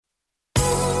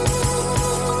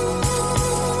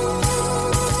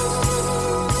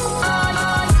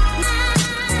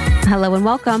Hello and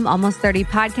welcome, Almost 30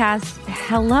 podcast.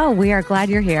 Hello, we are glad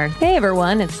you're here. Hey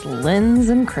everyone, it's Linz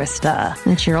and Krista.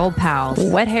 It's your old pals.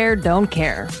 Wet hair, don't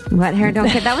care. Wet hair, don't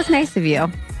care. That was nice of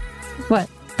you. What?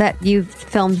 That you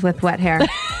filmed with wet hair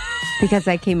because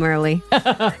I came early.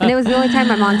 And it was the only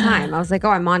time I'm on time. I was like,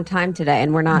 oh, I'm on time today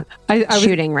and we're not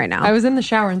shooting right now. I was in the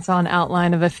shower and saw an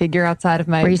outline of a figure outside of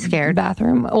my Were you scared?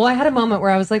 Bathroom. Well, I had a moment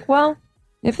where I was like, well,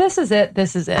 if this is it,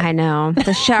 this is it. I know.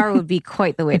 The shower would be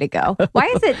quite the way to go. Why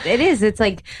is it? It is. It's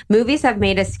like movies have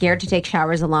made us scared to take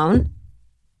showers alone.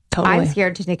 Totally. I'm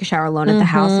scared to take a shower alone at the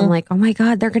house. I'm like, oh my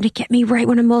God, they're going to get me right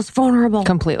when I'm most vulnerable.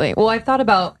 Completely. Well, I've thought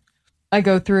about, I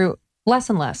go through less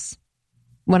and less.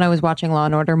 When I was watching Law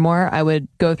 & Order more, I would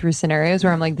go through scenarios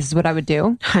where I'm like, this is what I would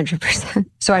do. 100%.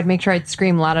 So I'd make sure I'd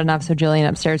scream loud enough so Jillian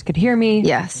upstairs could hear me.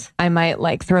 Yes. I might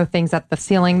like throw things at the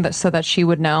ceiling so that she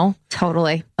would know.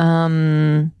 Totally.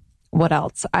 What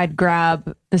else? I'd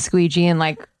grab the squeegee and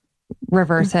like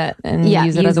reverse it and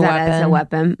use it as a weapon. As a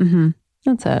weapon. Mm-hmm.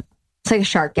 That's it. It's like a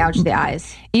shark, gouge the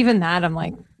eyes. Even that, I'm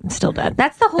like, I'm still dead.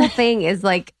 That's the whole thing is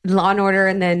like Law & Order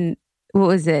and then, what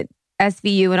was it?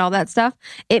 SVU and all that stuff.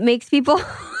 It makes people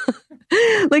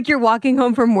like you're walking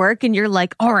home from work and you're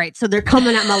like, all right, so they're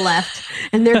coming at my left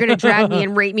and they're going to drag me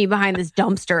and rape me behind this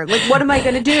dumpster. Like, what am I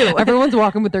going to do? Everyone's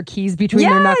walking with their keys between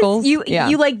their knuckles. You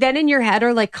like then in your head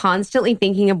are like constantly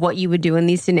thinking of what you would do in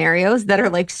these scenarios that are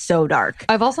like so dark.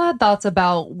 I've also had thoughts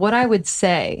about what I would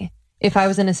say if I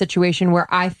was in a situation where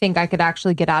I think I could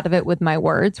actually get out of it with my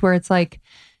words, where it's like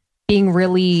being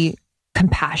really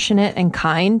compassionate and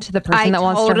kind to the person that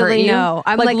wants to hurt you. Know.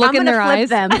 I'm like look I'm in their flip eyes.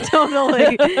 Them.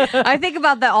 Totally. I think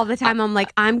about that all the time. I'm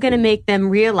like, I'm going to make them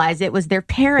realize it was their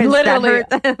parents that hurt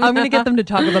them. I'm going to get them to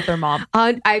talk about their mom.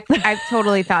 I've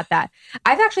totally thought that.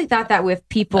 I've actually thought that with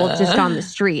people just on the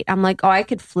street. I'm like, oh, I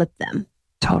could flip them.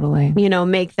 Totally. You know,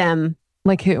 make them.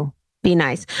 Like who? Be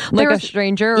nice. Like a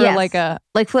stranger or yes,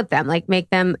 like flip them, like make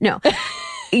them. No.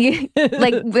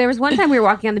 Like there was one time we were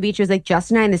walking on the beach. It was like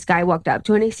Justin and I, and this guy walked up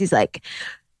to us. He's like,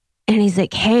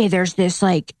 hey, there's this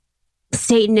like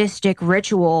Satanistic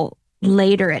ritual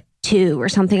later at 2 or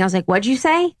something. I was like, what'd you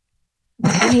say?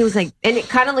 And he was like, and it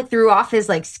kind of like threw off his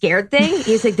like scared thing.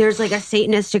 He's like, there's like a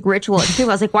Satanistic ritual at 2. I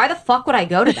was like, why the fuck would I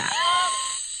go to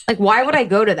that? Like, why would I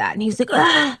go to that? And he's like,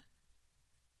 ah.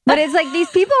 But it's like these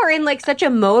people are in like such a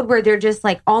mode where they're just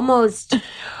like almost.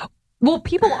 Well,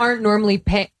 people aren't normally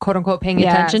quote unquote paying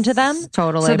attention to them.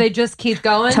 Totally. So they just keep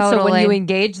going. Totally. So when you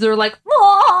engage, they're like,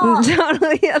 whoa!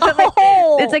 Totally. Yeah, like,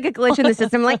 it's like a glitch in the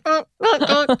system. Like,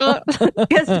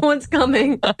 guess no one's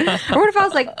coming. Or what if I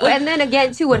was like, and then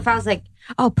again, too, what if I was like,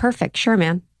 oh, perfect. Sure,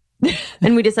 man.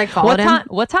 And we just like followed him.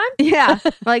 What time? Yeah.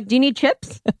 Like, do you need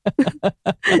chips?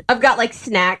 I've got like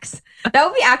snacks. That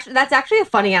would be that's actually a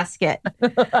funny ass skit.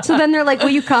 So then they're like, will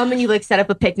you come and you like set up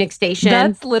a picnic station?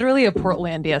 That's literally a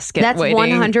Portlandia skit. That's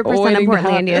 100% a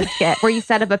Portlandia skit where you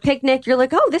set up a picnic. You're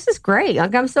like, oh, this is great.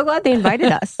 Like, I'm so glad they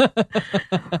invited us.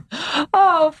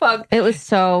 Oh, fuck. It was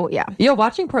so, yeah. Yo,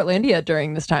 watching Portlandia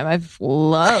during this time, I've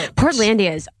loved.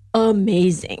 Portlandia is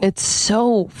amazing. It's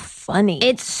so funny.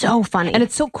 It's so funny. And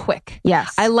it's so quick.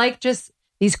 Yes. I like just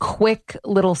these quick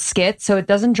little skits so it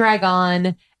doesn't drag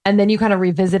on. And then you kind of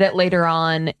revisit it later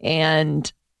on.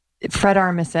 And Fred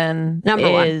Armisen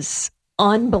is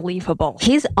unbelievable.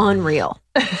 He's unreal.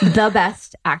 The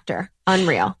best actor.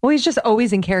 Unreal. Well, he's just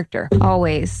always in character.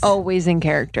 Always. Always in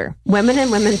character. Women and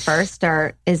Women First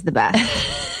is the best.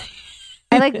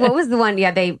 I like, what was the one?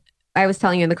 Yeah, I was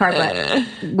telling you in the car, but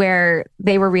where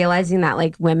they were realizing that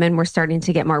like women were starting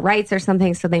to get more rights or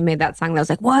something. So they made that song that was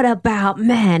like, what about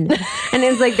men? And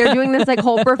it's like, they're doing this like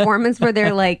whole performance where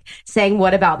they're like saying,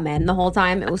 what about men the whole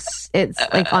time. It's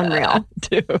like unreal.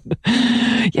 Dude.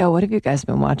 Yeah. What have you guys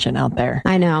been watching out there?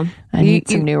 I know. I need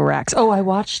some new racks. Oh, I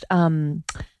watched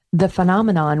The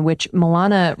Phenomenon, which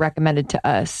Milana recommended to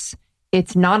us.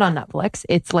 It's not on Netflix.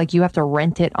 It's like you have to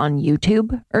rent it on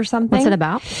YouTube or something. What's it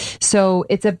about? So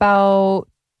it's about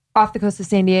off the coast of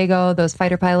San Diego. Those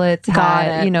fighter pilots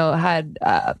had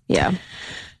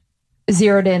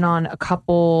zeroed in on a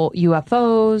couple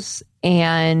UFOs,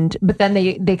 but then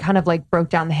they kind of like broke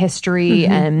down the history,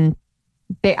 and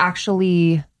they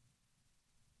actually.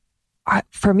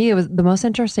 For me, it was the most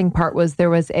interesting part was there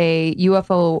was a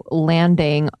UFO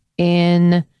landing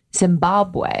in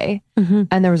Zimbabwe,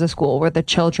 and there was a school where the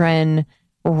children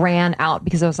ran out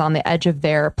because it was on the edge of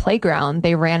their playground.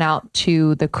 They ran out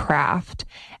to the craft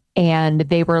and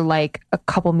they were like a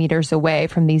couple meters away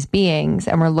from these beings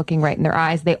and were looking right in their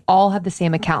eyes. They all have the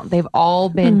same account. They've all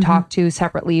been talked to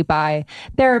separately by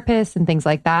therapists and things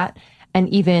like that. And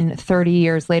even 30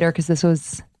 years later, because this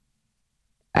was,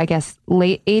 I guess,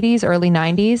 late 80s, early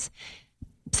 90s,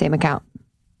 same account.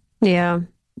 Yeah.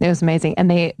 It was amazing.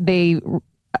 And they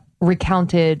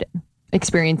recounted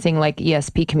experiencing like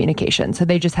ESP communication. So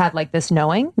they just had like this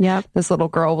knowing. Yeah. This little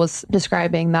girl was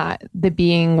describing that the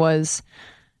being was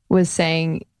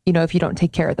saying, you know, if you don't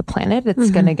take care of the planet, it's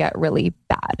going to get really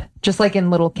bad. Just like in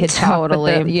little kids.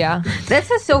 Totally. Yeah. That's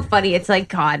just so funny. It's like,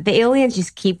 God, the aliens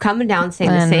just keep coming down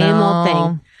saying the same old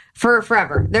thing for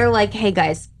forever. They're like, hey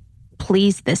guys,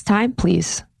 please this time.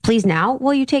 Please now,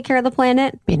 will you take care of the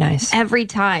planet? Be nice. Every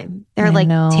time. They're like,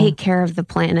 take care of the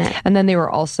planet. And then they were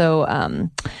also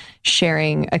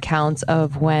sharing accounts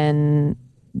of when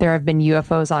there have been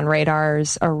UFOs on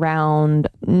radars around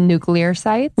nuclear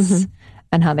sites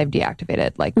and how they've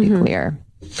deactivated like nuclear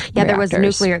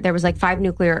reactors. There was like 7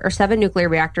 nuclear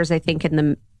reactors, I think, in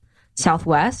the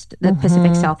Southwest, the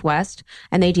Pacific Southwest,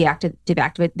 and they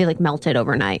deactivated, they like melted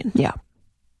overnight. Yeah.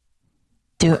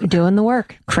 Doing the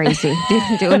work. Crazy.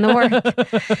 Doing the work.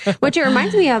 Which it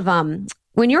reminds me of,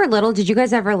 when you were little, did you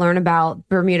guys ever learn about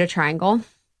Bermuda Triangle?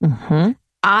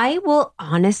 I will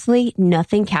honestly,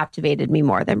 nothing captivated me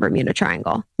more than Bermuda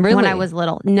Triangle. Really? When I was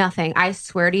little. Nothing. I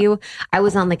swear to you, I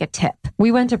was on like a tip.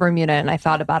 We went to Bermuda and I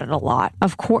thought about it a lot.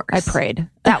 Of course. I prayed.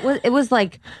 It was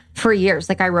like for years.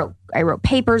 Like I wrote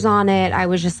papers on it. I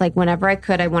was just like, whenever I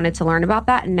could, I wanted to learn about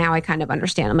that. And now I kind of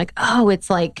understand. I'm like, oh, it's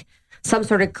like some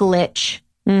sort of glitch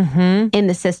in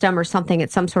the system or something.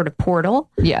 It's some sort of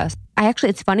portal. Yes.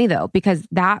 It's funny though, because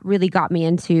that really got me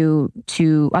into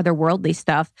otherworldly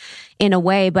stuff in a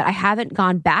way, but I haven't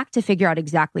gone back to figure out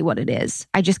exactly what it is.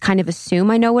 I just kind of assume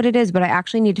I know what it is, but I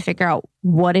actually need to figure out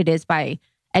what it is by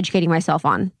educating myself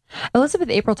on. Elizabeth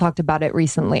April talked about it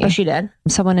recently. Oh, she did?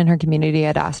 Someone in her community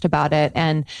had asked about it,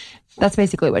 and that's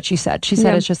basically what she said. She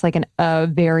said it's just like a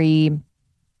very,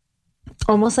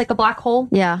 almost like a black hole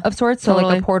of sorts. So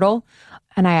like a portal.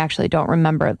 And I actually don't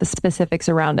remember the specifics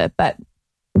around it, but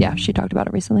yeah, she talked about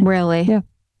it recently. Really? Yeah.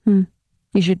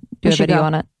 You should do a video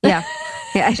on it. Yeah.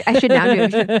 Yeah, I should now do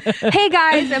it. Hey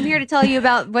guys, I'm here to tell you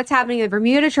about what's happening in the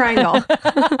Bermuda Triangle.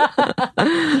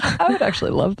 I would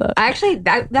actually love that.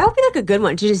 That would be like a good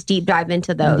one to just deep dive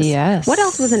into those. Yes. What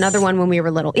else was another one when we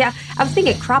were little? Yeah, I was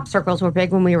thinking crop circles were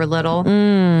big when we were little.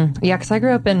 Yeah, because I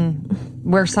grew up in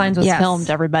where Signs was filmed,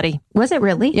 everybody. Was it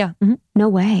really? Yeah. No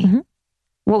way.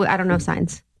 Well, I don't know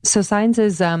Signs. So Signs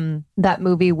is that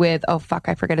movie with, I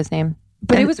forget his name.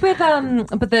 But it was with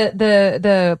but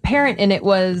the parent in it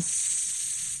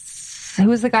was, who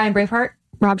was the guy in Braveheart?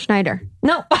 Rob Schneider.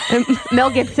 No. Mel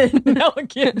Gibson. Mel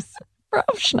Gibson.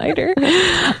 Rob Schneider.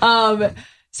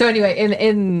 So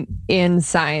anyway, in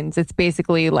Signs, it's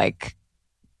basically like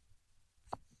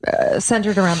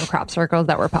centered around the crop circles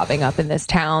that were popping up in this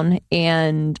town,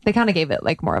 and they kind of gave it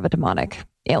like more of a demonic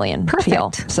alien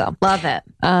feel. So love it.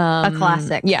 A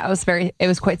classic. Yeah, it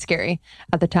was quite scary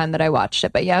at the time that I watched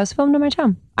it, but yeah, it was filmed in my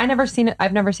town. I've never seen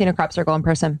a crop circle in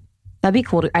person. That'd be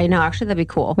cool. I know, actually, that'd be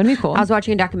cool. Would be cool. I was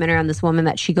watching a documentary on this woman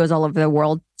that she goes all over the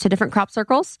world to different crop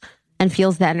circles and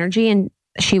feels the energy. And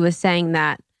she was saying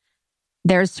that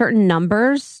there's certain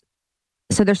numbers.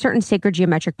 So there's certain sacred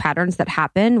geometric patterns that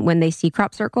happen when they see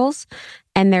crop circles.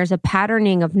 And there's a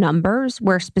patterning of numbers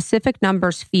where specific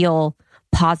numbers feel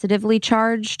positively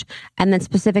charged, and then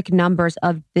specific numbers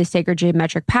of the sacred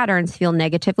geometric patterns feel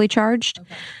negatively charged. Okay.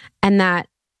 And that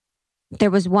there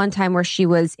was one time where she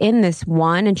was in this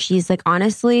one, and she's like,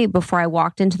 honestly, before I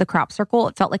walked into the crop circle,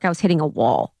 it felt like I was hitting a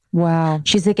wall. Wow.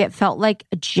 She's like, it felt like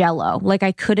jello, like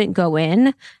I couldn't go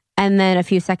in. And then a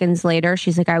few seconds later,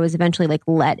 she's like, I was eventually like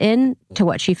let in to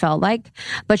what she felt like.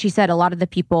 But she said a lot of the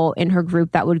people in her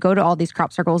group that would go to all these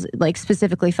crop circles, like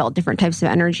specifically felt different types of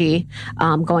energy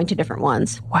going to different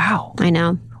ones. Wow. I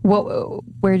know.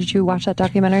 Where did you watch that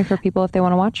documentary for people if they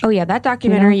want to watch? Oh yeah, that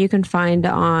documentary you can find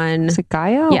on... Is it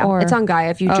Gaia? Yeah, it's on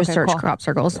Gaia if you just search crop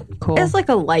circles. Cool. It's like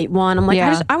a light one. I'm like,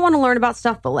 I want to learn about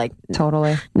stuff, but like...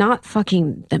 Totally. Not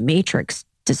fucking the Matrix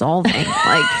dissolving.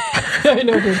 Like... I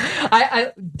know, dude.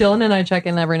 Dylan and I check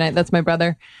in every night. That's my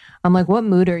brother. I'm like, what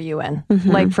mood are you in?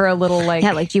 Like for a little like...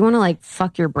 Yeah, like do you want to like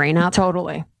fuck your brain up?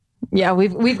 Totally. Yeah,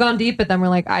 we've gone deep, but then we're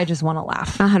like, I just want to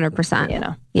laugh. 100%. You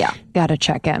know? Yeah. Gotta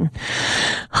check in.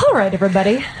 All right,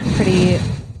 everybody. Pretty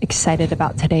excited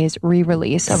about today's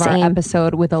re-release of our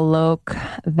episode with Alok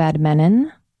Vaid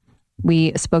Menon.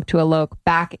 We spoke to Alok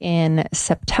back in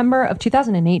September of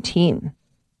 2018.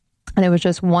 And it was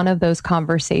just one of those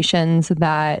conversations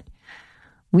that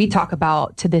we talk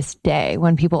about to this day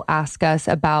when people ask us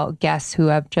about guests who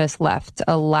have just left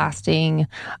a lasting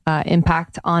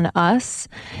impact on us.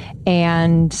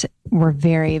 And we're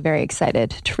very, very excited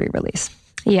to re-release.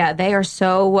 Yeah, they are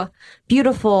so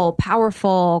beautiful,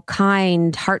 powerful,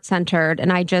 kind, heart-centered.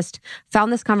 And I just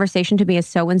found this conversation to be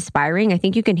so inspiring. I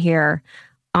think you can hear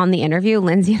on the interview,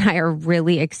 Lindsay and I are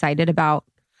really excited about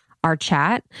our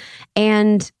chat.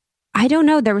 And I don't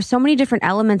know, there were so many different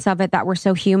elements of it that were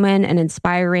so human and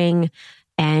inspiring.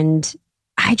 And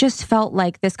I just felt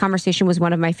like this conversation was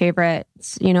one of my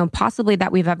favorites, possibly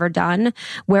that we've ever done,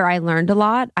 where I learned a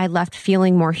lot. I left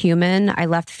feeling more human. I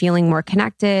left feeling more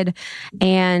connected.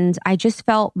 And I just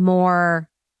felt more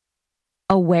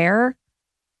aware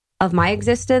of my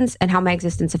existence and how my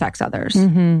existence affects others.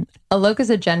 Alok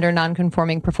is a gender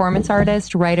nonconforming performance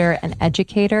artist, writer, and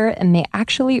educator, and they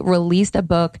actually released a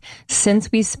book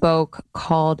since we spoke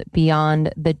called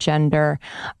Beyond the Gender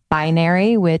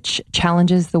Binary, which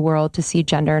challenges the world to see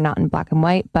gender not in black and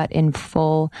white, but in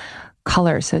full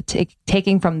color. So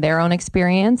taking from their own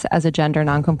experience as a gender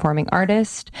nonconforming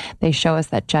artist, they show us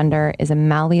that gender is a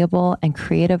malleable and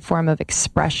creative form of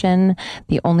expression.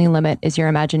 The only limit is your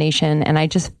imagination. And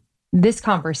this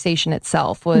conversation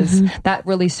itself was that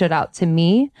really stood out to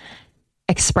me.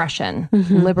 Expression,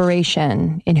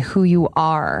 liberation in who you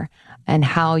are and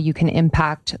how you can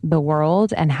impact the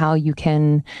world and how you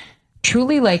can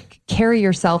truly carry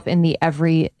yourself in the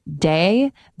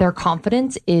everyday. Their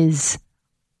confidence is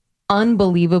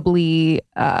unbelievably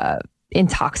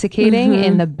intoxicating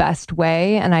in the best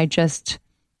way. And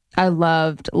I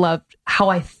loved how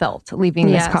I felt leaving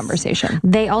this conversation.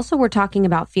 They also were talking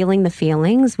about feeling the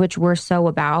feelings, which we're so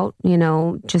about,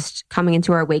 just coming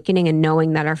into our awakening and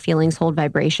knowing that our feelings hold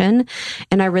vibration.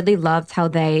 And I really loved how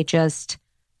they just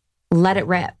let it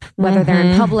rip, whether they're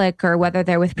in public or whether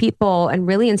they're with people, and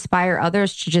really inspire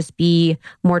others to just be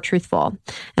more truthful.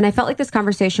 And I felt like this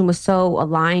conversation was so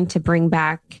aligned to bring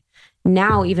back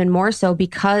now even more so,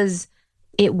 because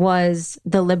it was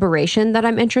the liberation that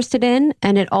I'm interested in.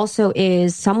 And it also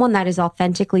is someone that is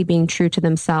authentically being true to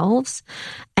themselves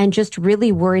and just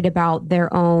really worried about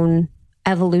their own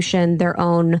evolution, their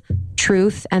own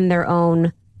truth, and their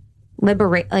own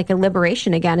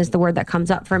liberation again is the word that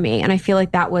comes up for me. And I feel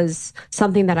like that was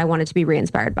something that I wanted to be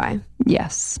re-inspired by.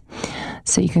 Yes.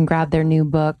 So you can grab their new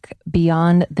book,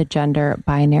 Beyond the Gender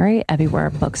Binary, everywhere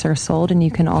books are sold. And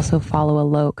you can also follow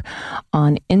Alok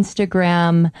on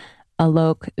Instagram,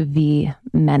 Alok v.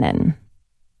 Menon.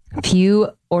 Few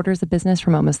orders of business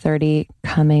from Almost 30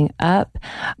 coming up.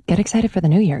 Get excited for the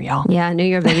new year, y'all. Yeah, new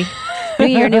year, baby. New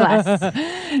year, new us.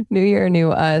 New year,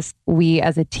 new us. We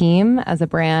as a team, as a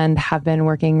brand, have been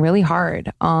working really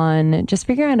hard on just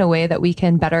figuring out a way that we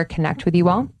can better connect with you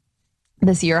all.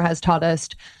 This year has taught us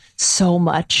so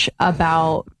much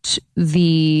about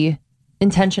the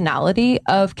intentionality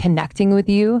of connecting with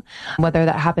you, whether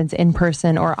that happens in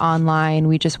person or online.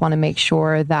 We just want to make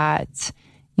sure that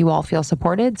you all feel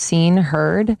supported, seen,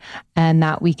 heard, and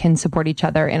that we can support each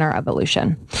other in our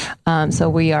evolution. So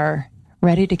we are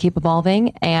ready to keep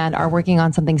evolving and are working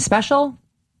on something special.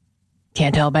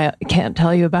 Can't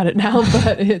tell you about it now,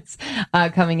 but it's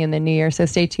coming in the new year. So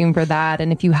stay tuned for that.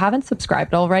 And if you haven't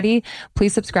subscribed already,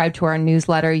 please subscribe to our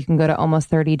newsletter. You can go to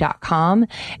almost30.com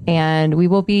and we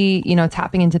will be,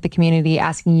 tapping into the community,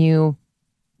 asking you,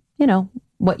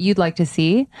 what you'd like to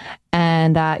see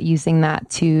and using that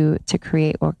to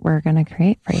create what we're going to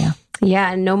create for you.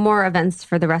 Yeah, and no more events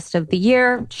for the rest of the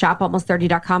year. Shop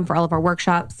almost30.com for all of our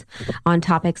workshops on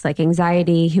topics like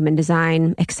anxiety, human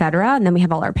design, etc. And then we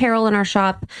have all our apparel in our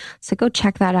shop. So go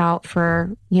check that out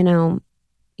for,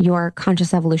 your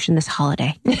conscious evolution this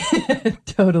holiday.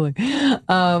 Totally.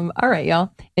 All right,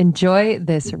 y'all. Enjoy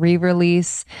this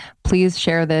re-release. Please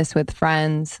share this with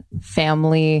friends,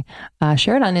 family.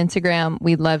 Share it on Instagram.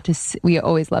 We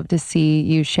always love to see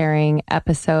you sharing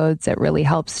episodes. It really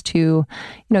helps to,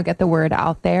 get the word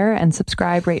out there. And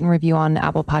subscribe, rate, and review on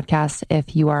Apple Podcasts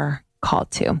if you are called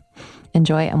to.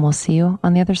 Enjoy, and we'll see you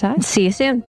on the other side. See you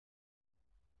soon.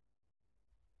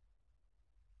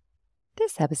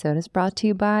 This episode is brought to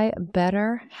you by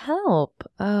BetterHelp.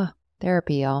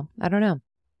 Therapy, y'all. I don't know.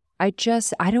 I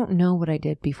don't know what I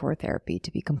did before therapy, to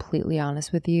be completely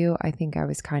honest with you. I think I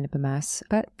was kind of a mess,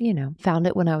 but found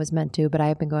it when I was meant to. But I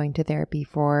have been going to therapy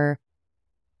for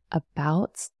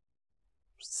about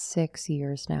 6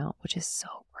 years now, which is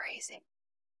so crazy.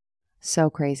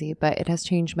 So crazy, but it has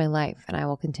changed my life, and I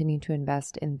will continue to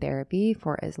invest in therapy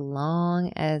for as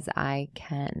long as I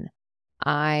can.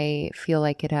 I feel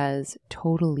like it has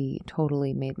totally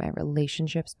made my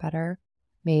relationships better,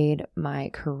 made my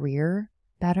career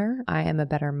better. I am a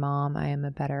better mom. I am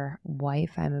a better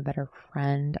wife. I am a better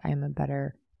friend. I am a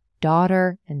better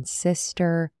daughter and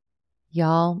sister.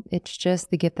 Y'all, it's just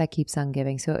the gift that keeps on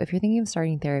giving. So if you're thinking of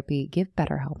starting therapy, give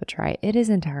BetterHelp a try. It is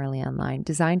entirely online,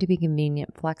 designed to be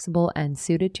convenient, flexible, and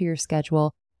suited to your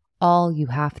schedule. All you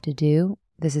have to do,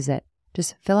 this is it.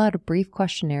 Just fill out a brief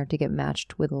questionnaire to get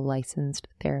matched with a licensed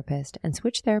therapist and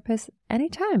switch therapists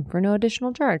anytime for no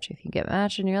additional charge. If you get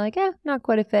matched and you're like, not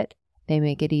quite a fit, they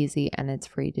make it easy and it's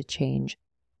free to change.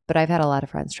 But I've had a lot of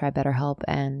friends try BetterHelp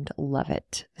and love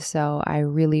it. So I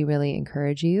really, really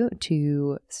encourage you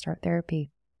to start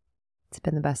therapy. It's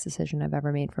been the best decision I've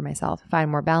ever made for myself.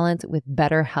 Find more balance with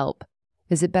BetterHelp.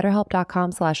 Visit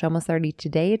betterhelp.com/almost30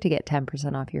 today to get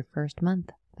 10% off your first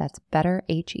month. That's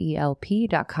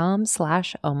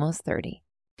betterhelp.com/almost30.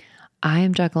 I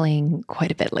am juggling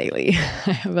quite a bit lately.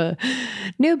 I have a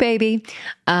new baby,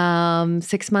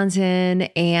 6 months in,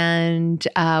 and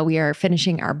we are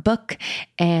finishing our book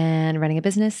and running a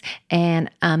business and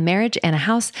a marriage and a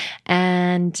house.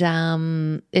 And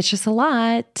it's just a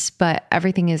lot, but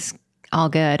everything is all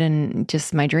good and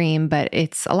just my dream, but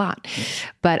it's a lot.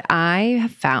 But I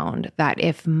have found that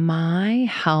if my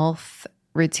health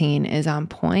routine is on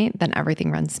point, then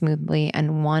everything runs smoothly.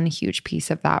 And one huge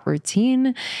piece of that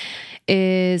routine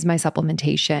is my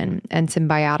supplementation. And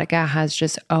Symbiotica has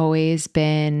just always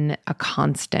been a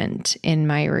constant in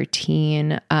my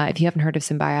routine. If you haven't heard of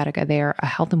Symbiotica, they are a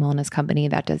health and wellness company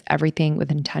that does everything with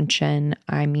intention.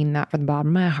 I mean that from the bottom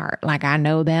of my heart. Like, I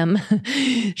know them.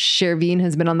 Sherveen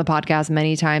has been on the podcast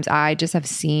many times. I just have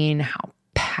seen how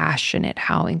passionate,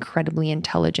 how incredibly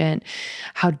intelligent,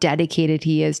 how dedicated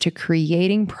he is to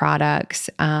creating products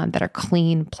that are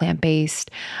clean,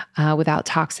 plant-based, without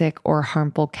toxic or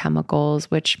harmful chemicals,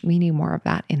 which we need more of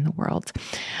that in the world.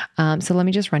 So let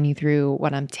me just run you through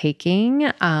what I'm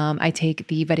taking. I take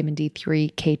the vitamin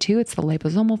D3 K2. It's the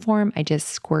liposomal form. I just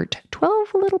squirt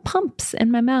 12 little pumps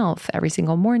in my mouth every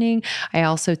single morning. I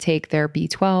also take their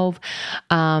B12.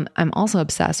 I'm also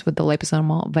obsessed with the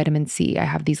liposomal vitamin C. I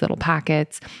have these little packets.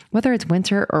 Whether it's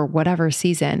winter or whatever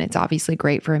season, it's obviously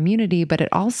great for immunity, but it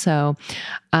also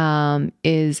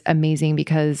is amazing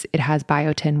because it has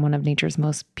biotin, one of nature's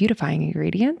most beautifying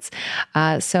ingredients.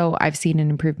 So I've seen an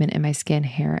improvement in my skin,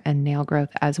 hair, and nail growth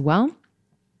as well.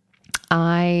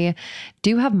 I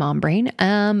do have mom brain,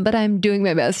 but I'm doing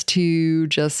my best to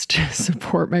just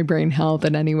support my brain health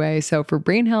in any way. So for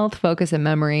brain health, focus, and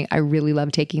memory, I really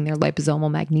love taking their liposomal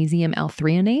magnesium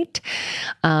L-threonate.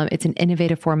 It's an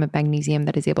innovative form of magnesium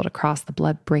that is able to cross the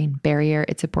blood-brain barrier.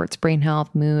 It supports brain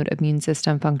health, mood, immune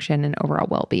system function, and overall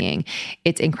well-being.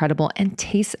 It's incredible and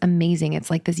tastes amazing. It's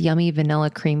like this yummy vanilla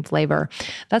cream flavor.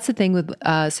 That's the thing with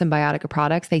Symbiotica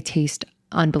products. They taste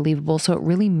unbelievable. So it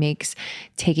really makes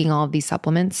taking all of these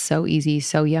supplements so easy,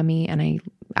 so yummy, and I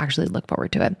actually look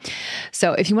forward to it.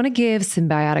 So if you want to give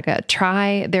Symbiotica a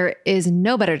try, there is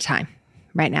no better time.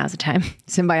 Right now is the time.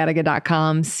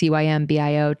 Symbiotica.com,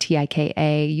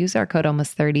 CYMBIOTIKA. Use our code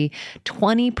almost30,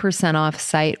 20% off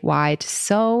site-wide.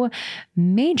 So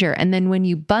major. And then when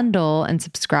you bundle and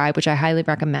subscribe, which I highly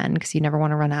recommend because you never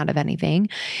want to run out of anything,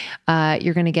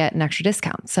 you're going to get an extra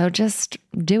discount. So just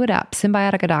do it up.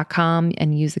 Symbiotica.com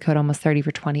and use the code almost30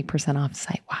 for 20% off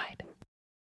site-wide.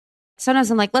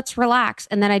 Sometimes I'm like, let's relax.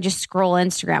 And then I just scroll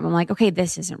Instagram. I'm like, okay,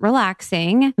 this isn't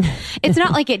relaxing. It's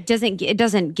not like it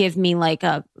doesn't give me like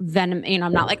a venom,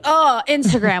 I'm not like, oh,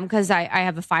 Instagram, because I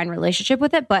have a fine relationship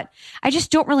with it, but I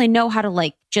just don't really know how to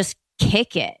like just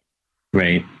kick it.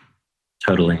 Right.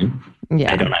 Totally.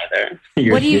 Yeah. I don't either.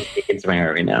 You're speaking to my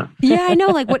heart right now. Yeah, I know.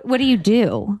 Like, what do you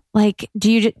do? Like,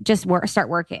 do you just start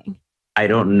working? I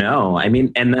don't know. I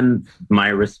mean, and then my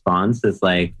response is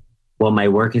like, well, my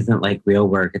work isn't like real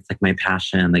work. It's like my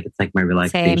passion. Like, it's like my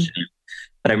relaxation. Same.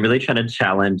 But I'm really trying to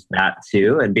challenge that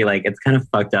too and be like, it's kind of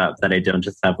fucked up that I don't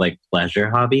just have like pleasure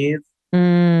hobbies.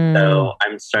 So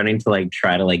I'm starting to like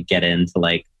try to like get into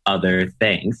like other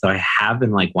things. So I have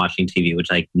been like watching TV, which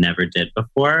I never did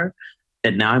before.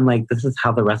 And now I'm like, this is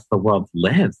how the rest of the world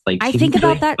lives. Like, I think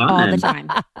about that all the time.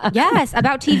 Yes,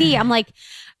 about TV. I'm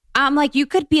like, you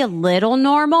could be a little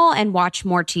normal and watch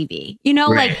more TV.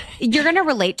 Right. Like you're going to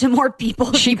relate to more people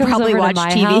if She you comes probably over watch to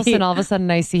my TV. house and all of a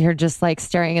sudden I see her just like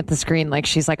staring at the screen like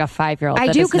she's like a 5-year-old. I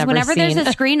do, because whenever there's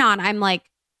a screen on, I'm like,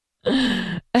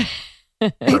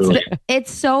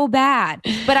 it's so bad.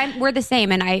 But we're the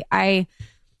same. And I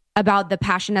about the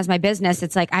passion as my business,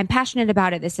 it's like, I'm passionate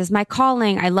about it. This is my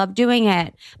calling. I love doing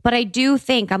it. But I do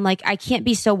think I'm like, I can't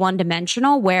be so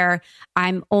one-dimensional where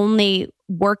I'm only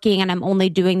working and I'm only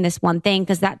doing this one thing,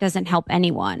 because that doesn't help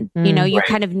anyone. You Right.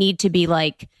 kind of need to be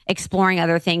like exploring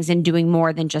other things and doing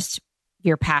more than just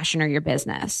your passion or your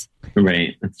business.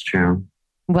 Right. That's true.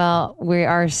 Well, we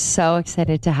are so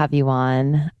excited to have you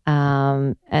on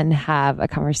and have a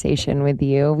conversation with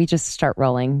you. We just start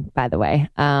rolling, by the way.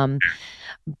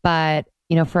 But,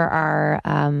 for our,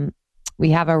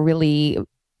 we have a really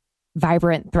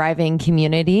vibrant, thriving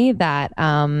community that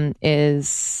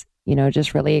is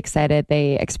just really excited.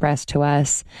 They expressed to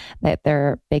us that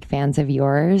they're big fans of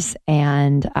yours.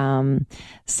 And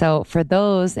so for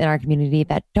those in our community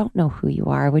that don't know who you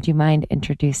are, would you mind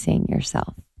introducing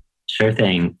yourself? Sure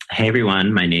thing. Hey,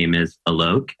 everyone. My name is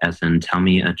Alok, as in tell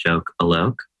me a joke,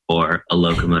 Alok, or a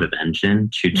locomotive engine,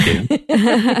 choo-choo.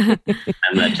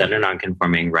 I'm a gender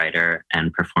nonconforming writer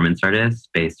and performance artist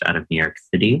based out of New York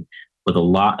City with a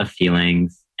lot of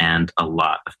feelings and a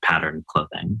lot of patterned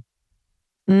clothing.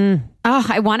 Oh,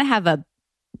 I want to have a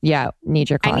need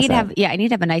your closet. I need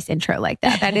to have a nice intro like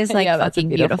that. That is like that's fucking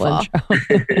beautiful.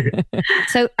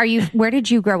 So where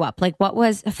did you grow up? Like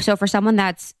so for someone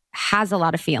has a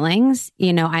lot of feelings,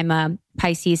 I'm a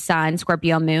Pisces sun,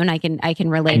 Scorpio moon. I can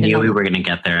relate. I knew we were going to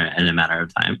get there in a matter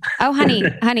of time. Oh,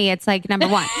 honey, it's like number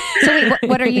one. So wait,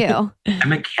 what are you?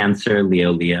 I'm a Cancer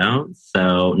Leo.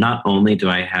 So not only do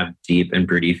I have deep and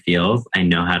broody feels, I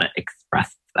know how to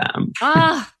express them.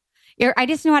 I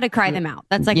just know how to cry them out.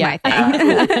 That's like my thing.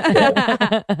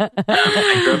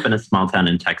 I grew up in a small town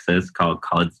in Texas called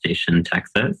College Station,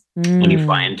 Texas. When you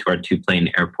fly into our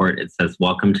 2-plane airport, it says,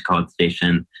 "Welcome to College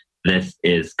Station. This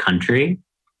is country."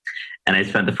 And I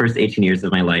spent the first 18 years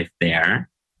of my life there.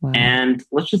 Wow. And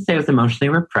let's just say I was emotionally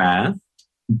repressed.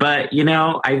 But,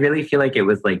 I really feel like it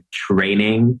was like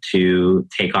training to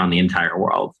take on the entire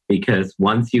world. Because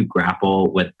once you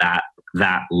grapple with that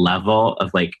level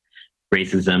of like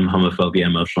racism, homophobia,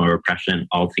 emotional repression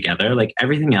all together, like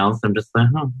everything else, I'm just like,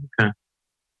 oh,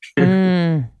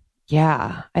 okay.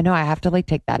 Yeah, I know. I have to like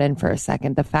take that in for a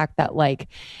second. The fact that like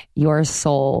your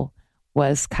soul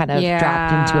was kind of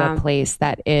dropped into a place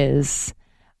that is,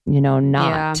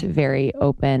 not very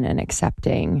open and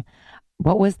accepting.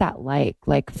 What was that like?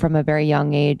 Like from a very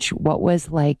young age, what was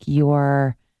like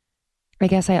I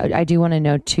guess I do want to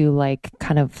know too, like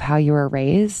kind of how you were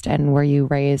raised, and were you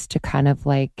raised to kind of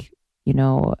like,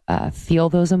 feel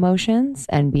those emotions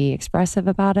and be expressive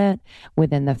about it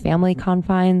within the family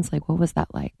confines? Like, what was that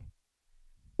like?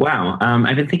 Wow.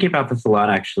 I've been thinking about this a lot,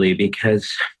 actually, because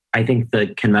I think the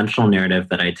conventional narrative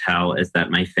that I tell is that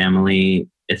my family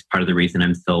is part of the reason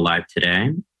I'm still alive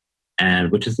today.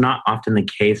 And which is not often the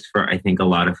case for, I think, a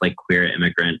lot of like queer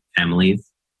immigrant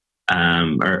families,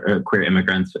 or queer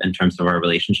immigrants in terms of our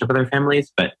relationship with our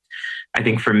families. But I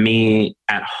think for me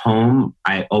at home,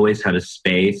 I always had a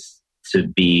space to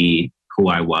be who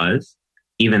I was,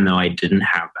 even though I didn't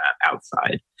have that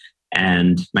outside.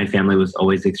 And my family was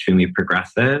always extremely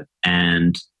progressive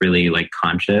and really like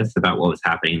conscious about what was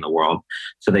happening in the world.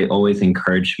 So they always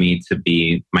encouraged me to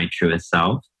be my truest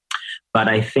self. But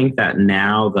I think that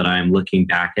now that I'm looking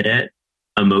back at it,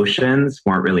 emotions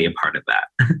weren't really a part of that.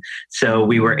 So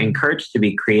we were encouraged to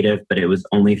be creative, but it was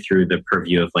only through the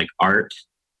purview of like art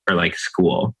or like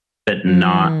school, but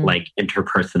not like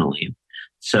interpersonally.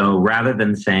 So rather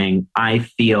than saying, I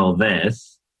feel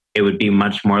this, it would be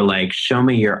much more like, show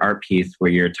me your art piece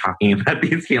where you're talking about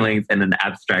these feelings in an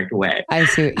abstract way. I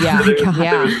see. Yeah. So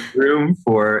there was room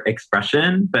for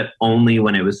expression, but only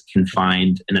when it was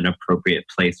confined in an appropriate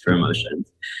place for emotions.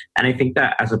 And I think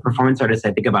that as a performance artist,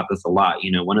 I think about this a lot.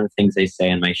 One of the things I say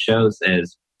in my shows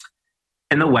is,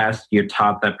 in the West, you're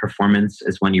taught that performance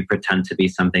is when you pretend to be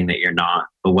something that you're not.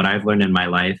 But what I've learned in my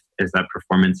life is that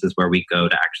performance is where we go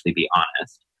to actually be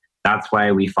honest. That's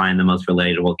why we find the most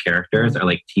relatable characters are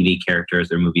like TV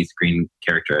characters or movie screen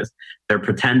characters. They're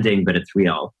pretending, but it's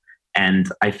real.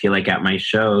 And I feel like at my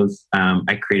shows,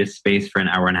 I create a space for an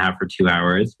hour and a half or 2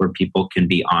 hours where people can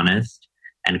be honest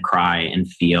and cry and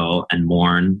feel and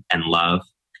mourn and love.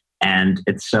 And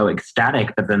it's so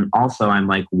ecstatic. But then also I'm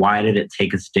like, why did it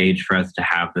take a stage for us to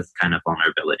have this kind of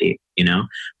vulnerability?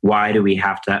 Why do we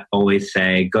have to always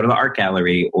say, go to the art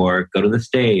gallery or go to the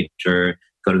stage or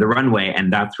go to the runway?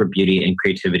 And that's where beauty and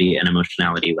creativity and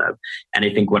emotionality live. And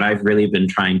I think what I've really been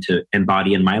trying to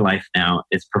embody in my life now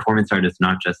is performance art is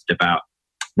not just about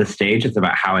the stage, it's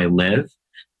about how I live.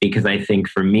 Because I think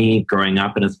for me, growing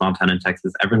up in a small town in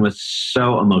Texas, everyone was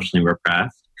so emotionally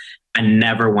repressed. I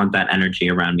never want that energy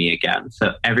around me again.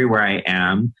 So everywhere I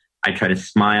am, I try to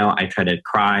smile, I try to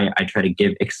cry, I try to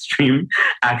give extreme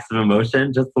acts of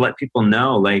emotion just to let people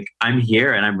know, like, I'm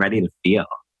here and I'm ready to feel.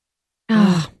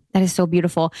 Oh, that is so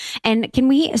beautiful. And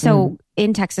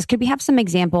in Texas, could we have some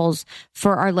examples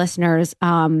for our listeners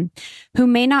who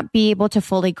may not be able to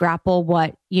fully grapple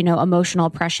what, emotional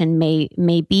oppression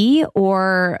may be,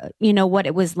 or, what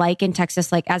it was like in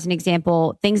Texas, like as an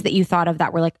example, things that you thought of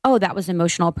that were like, oh, that was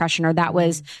emotional oppression, or that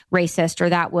was racist, or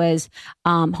that was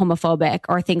homophobic,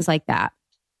 or things like that?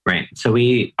 Right. So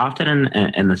we often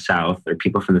in the South, or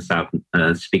people from the South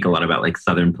speak a lot about like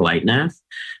Southern politeness,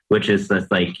 which is this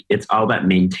like, it's all about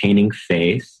maintaining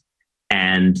face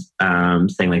and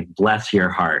saying like, bless your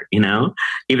heart, you know,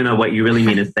 even though what you really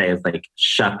mean to say is like,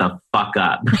 shut the fuck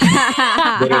up.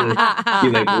 Literally,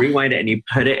 you like rewind it and you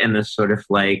put it in this sort of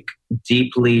like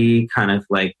deeply kind of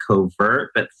like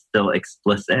covert, but still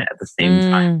explicit at the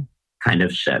same time kind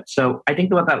of shit. So I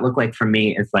think what that looked like for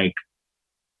me is like,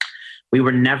 we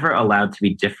were never allowed to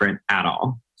be different at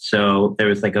all. So there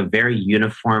was like a very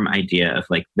uniform idea of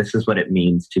like, this is what it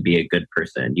means to be a good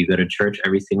person. You go to church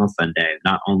every single Sunday,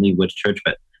 not only which church,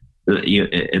 but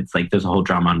it's like there's a whole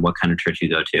drama on what kind of church you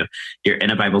go to. You're in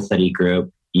a Bible study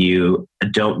group. You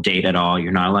don't date at all.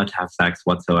 You're not allowed to have sex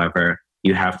whatsoever.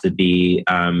 You have to be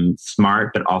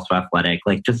smart, but also athletic.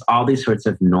 Like just all these sorts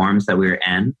of norms that we were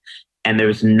in. And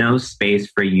there's no space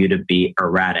for you to be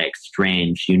erratic,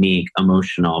 strange, unique,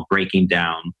 emotional, breaking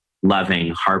down,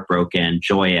 loving, heartbroken,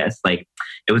 joyous. Like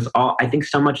it was all, I think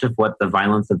so much of what the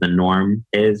violence of the norm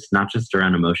is, not just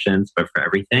around emotions, but for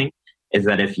everything, is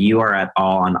that if you are at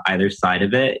all on either side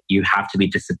of it, you have to be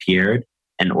disappeared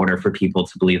in order for people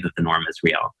to believe that the norm is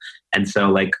real. And so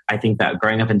like, I think that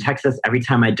growing up in Texas, every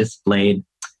time I displayed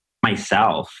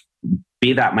myself,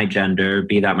 be that my gender,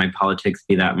 be that my politics,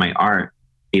 be that my art,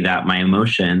 be that my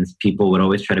emotions, people would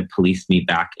always try to police me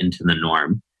back into the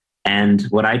norm. And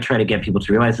what I try to get people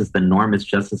to realize is the norm is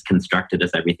just as constructed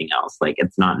as everything else. Like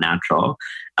it's not natural.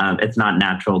 It's not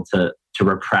natural to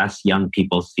repress young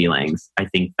people's feelings. I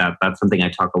think that that's something I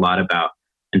talk a lot about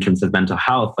in terms of mental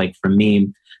health. Like for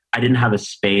me, I didn't have a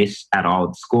space at all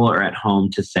at school or at home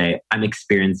to say, I'm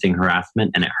experiencing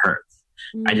harassment and it hurts.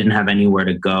 I didn't have anywhere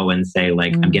to go and say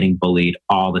like, I'm getting bullied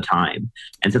all the time.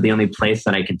 And so the only place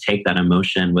that I could take that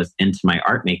emotion was into my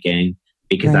art making,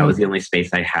 because that was the only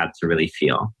space I had to really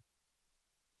feel.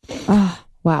 Oh,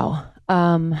 wow.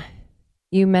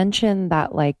 You mentioned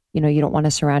that like, you know, you don't want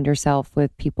to surround yourself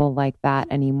with people like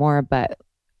that anymore, but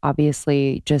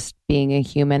obviously just being a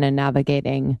human and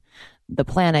navigating the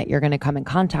planet, you're going to come in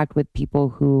contact with people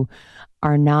who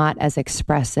are not as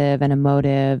expressive and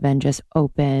emotive and just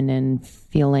open and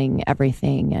feeling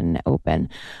everything and open.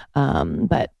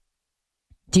 But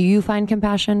do you find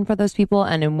compassion for those people?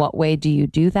 And in what way do you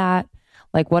do that?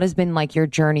 Like, what has been like your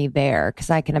journey there? Because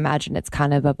I can imagine it's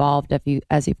kind of evolved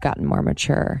as you've gotten more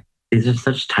mature. These are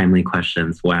such timely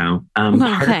questions. Wow.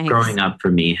 Part of growing up for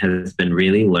me has been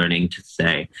really learning to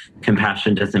say,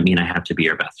 compassion doesn't mean I have to be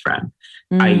your best friend.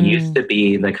 I used to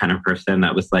be the kind of person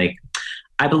that was like,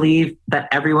 I believe that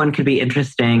everyone could be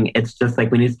interesting. It's just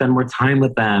like we need to spend more time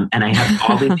with them. And I have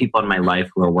all these people in my life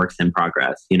who are works in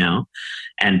progress, you know,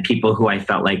 and people who I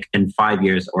felt like in 5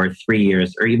 years or 3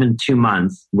 years or even 2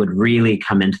 months would really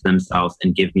come into themselves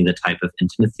and give me the type of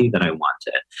intimacy that I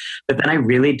wanted. But then I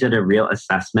really did a real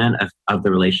assessment of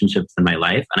the relationships in my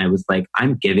life. And I was like,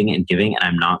 I'm giving and giving and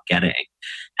I'm not getting.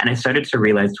 And I started to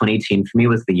realize 2018 for me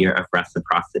was the year of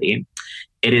reciprocity.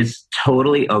 It is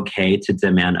totally okay to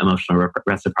demand emotional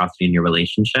reciprocity in your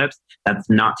relationships. That's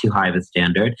not too high of a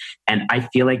standard. And I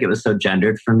feel like it was so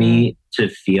gendered for me to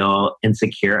feel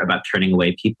insecure about turning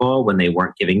away people when they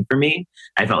weren't giving for me.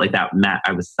 I felt like that meant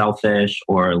I was selfish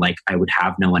or like I would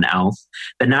have no one else.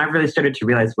 But now I've really started to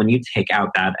realize when you take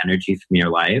out that energy from your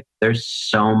life, there's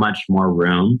so much more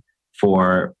room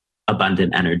for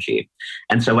abundant energy.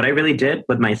 And so what I really did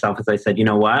with myself is I said, you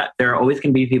know what? There are always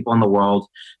going to be people in the world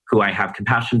who I have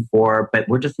compassion for, but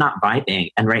we're just not vibing.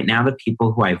 And right now, the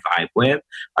people who I vibe with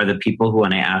are the people who,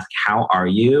 when I ask, how are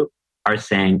you? Are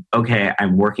saying, okay,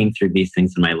 I'm working through these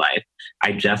things in my life.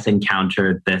 I just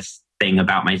encountered this thing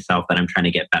about myself that I'm trying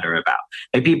to get better about.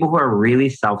 Like people who are really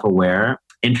self-aware,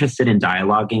 interested in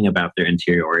dialoguing about their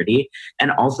interiority,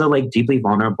 and also like deeply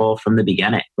vulnerable from the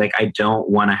beginning. Like I don't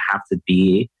want to have to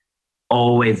be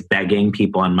always begging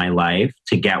people in my life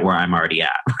to get where I'm already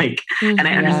at. Like, and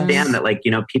I understand that like,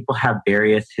 you know, people have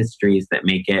various histories that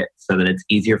make it so that it's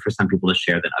easier for some people to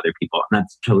share than other people. And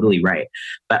that's totally right.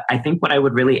 But I think what I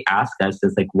would really ask us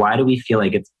is like, why do we feel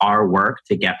like it's our work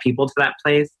to get people to that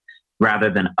place rather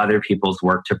than other people's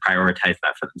work to prioritize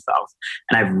that for themselves?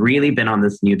 And I've really been on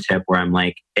this new tip where I'm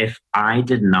like, if I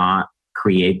did not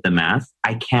create the mess,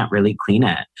 I can't really clean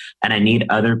it. And I need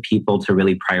other people to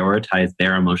really prioritize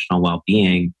their emotional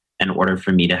well-being in order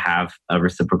for me to have a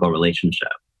reciprocal relationship.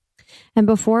 And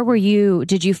before,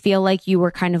 did you feel like you were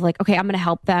kind of like, okay, I'm going to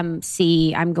help them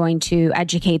see, I'm going to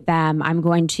educate them, I'm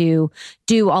going to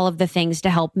do all of the things to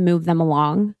help move them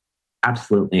along?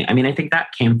 Absolutely. I mean, I think that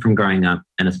came from growing up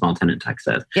in a small town in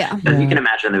Texas. Yeah. As you can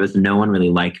imagine, there was no one really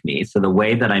like me. So the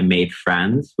way that I made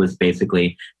friends was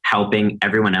basically helping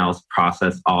everyone else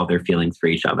process all their feelings for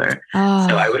each other. Oh.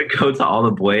 So I would go to all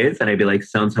the boys and I'd be like,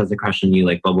 so-and-so has a crush on you,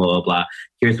 like blah, blah, blah, blah.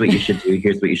 Here's what you should do.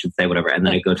 Here's what you should say, whatever. And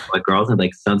then I'd go to like girls and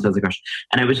like, so-and-so has a crush.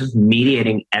 And I was just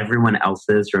mediating everyone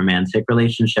else's romantic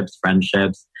relationships,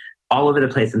 friendships, all over the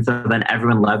place. And so then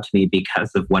everyone loved me because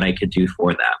of what I could do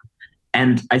for them.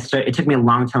 And it took me a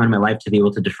long time in my life to be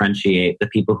able to differentiate the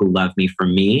people who love me for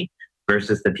me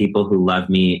versus the people who love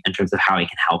me in terms of how I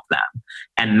can help them.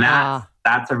 And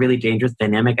that's a really dangerous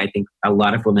dynamic I think a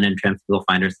lot of women and trans people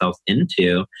find ourselves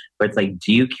into, where it's like,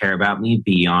 do you care about me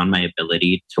beyond my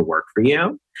ability to work for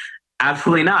you?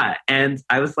 Absolutely not. And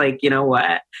I was like, you know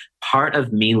what? Part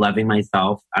of me loving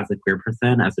myself as a queer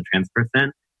person, as a trans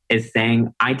person, is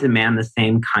saying I demand the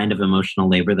same kind of emotional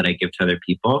labor that I give to other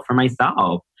people for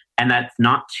myself. And that's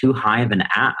not too high of an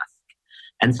ask.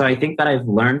 And so I think that I've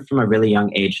learned from a really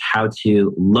young age how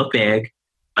to look big,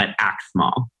 but act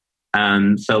small.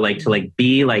 So like to like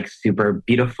be like super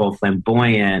beautiful,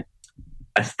 flamboyant,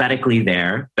 aesthetically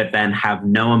there, but then have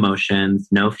no emotions,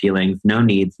 no feelings, no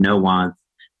needs, no wants,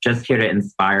 just here to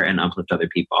inspire and uplift other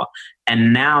people.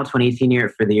 And now 2018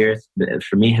 years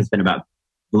for me has been about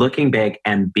looking big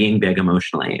and being big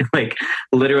emotionally. Like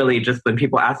literally just when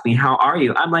people ask me, how are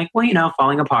you? I'm like, well, you know,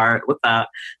 falling apart. What's up?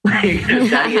 Like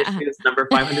daddy issues number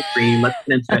 503. Let's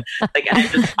get into it. Like,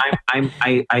 and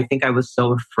I think I was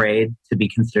so afraid to be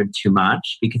considered too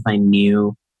much because I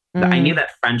knew that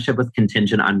friendship was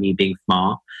contingent on me being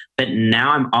small. But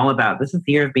now I'm all about, this is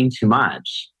the year of being too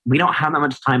much. We don't have that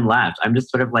much time left. I'm just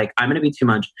sort of like, I'm going to be too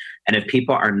much. And if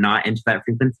people are not into that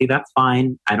frequency, that's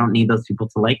fine. I don't need those people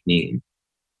to like me.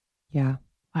 Yeah.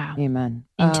 Wow. Amen.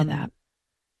 Into that.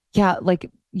 Yeah. Like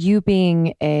you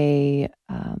being a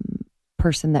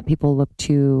person that people look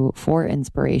to for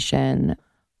inspiration,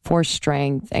 for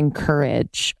strength and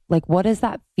courage. Like, what does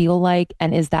that feel like?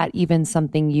 And is that even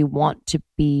something you want to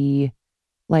be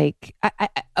like?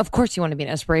 Of course you want to be an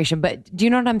inspiration, but do you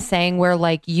know what I'm saying? Where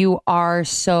like you are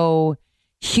so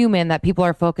human that people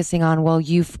are focusing on, well,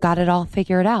 you've got it all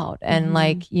figured out. And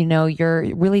like, you know,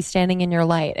 you're really standing in your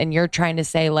light and you're trying to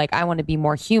say like, I want to be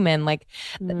more human. Like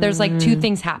there's like two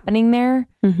things happening there.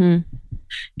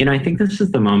 You know, I think this is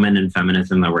the moment in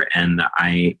feminism that we're in that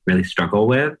I really struggle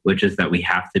with, which is that we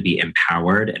have to be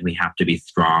empowered and we have to be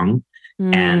strong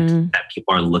and that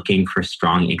people are looking for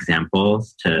strong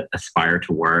examples to aspire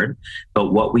toward.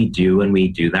 But what we do when we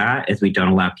do that is we don't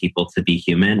allow people to be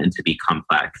human and to be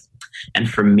complex. And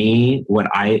for me, what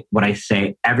I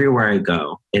say everywhere I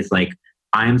go is like,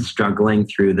 I'm struggling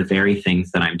through the very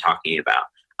things that I'm talking about.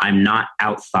 I'm not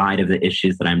outside of the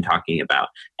issues that I'm talking about.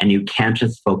 And you can't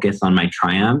just focus on my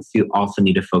triumphs. You also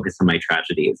need to focus on my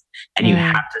tragedies. And you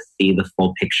have to see the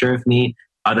full picture of me.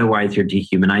 Otherwise, you're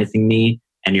dehumanizing me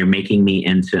and you're making me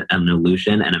into an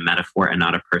illusion and a metaphor and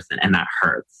not a person. And that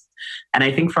hurts. And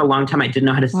I think for a long time, I didn't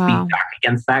know how to speak back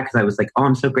against that because I was like, oh,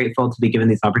 I'm so grateful to be given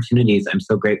these opportunities. I'm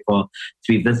so grateful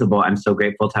to be visible. I'm so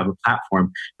grateful to have a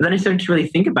platform. But then I started to really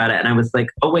think about it. And I was like,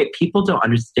 oh, wait, people don't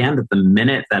understand that the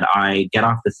minute that I get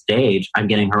off the stage, I'm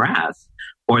getting harassed.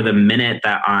 Or the minute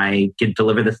that I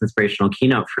deliver this inspirational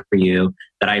keynote for you,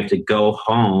 that I have to go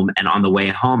home and on the way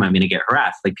home, I'm going to get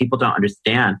harassed. Like people don't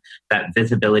understand that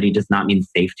visibility does not mean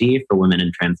safety for women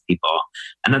and trans people.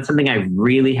 And that's something I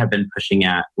really have been pushing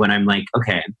at when I'm like,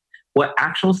 okay, what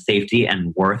actual safety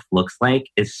and worth looks like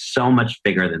is so much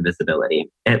bigger than visibility.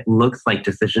 It looks like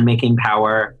decision-making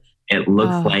power. It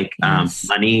looks like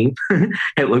money.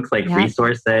 It looks like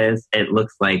resources. It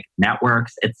looks like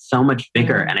networks. It's so much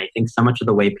bigger. And I think so much of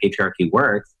the way patriarchy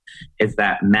works is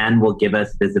that men will give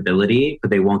us visibility, but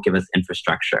they won't give us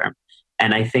infrastructure.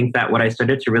 And I think that what I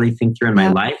started to really think through in my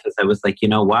life is I was like, you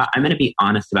know what? I'm going to be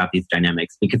honest about these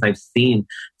dynamics because I've seen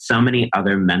so many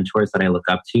other mentors that I look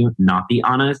up to not be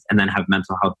honest and then have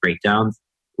mental health breakdowns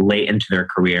late into their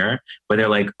career where they're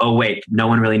like, oh, wait, no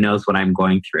one really knows what I'm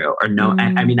going through. Or no,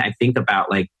 I mean, I think about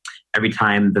like every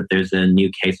time that there's a new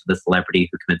case with a celebrity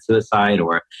who commits suicide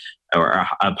or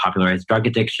a popularized drug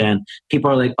addiction,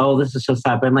 people are like, oh, this is so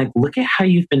sad. But I'm like, look at how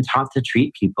you've been taught to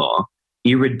treat people.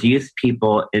 You reduce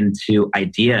people into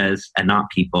ideas and not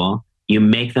people. You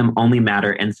make them only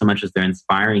matter in so much as they're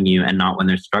inspiring you and not when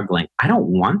they're struggling. I don't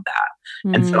want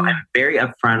that. And so I'm very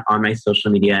upfront on my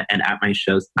social media and at my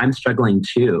shows. I'm struggling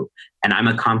too. And I'm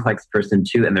a complex person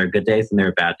too. And there are good days and there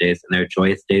are bad days and there are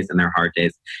joyous days and there are hard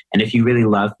days. And if you really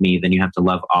love me, then you have to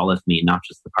love all of me, not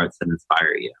just the parts that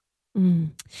inspire you.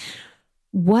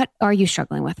 What are you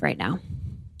struggling with right now?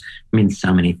 I mean,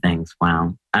 so many things.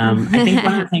 Wow. I think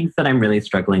one of the things that I'm really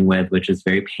struggling with, which is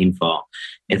very painful,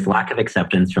 is lack of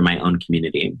acceptance from my own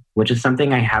community, which is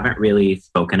something I haven't really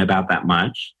spoken about that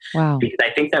much. Wow. Because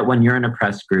I think that when you're in a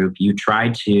press group, you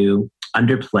try to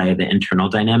underplay the internal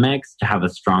dynamics to have a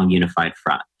strong, unified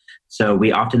front. So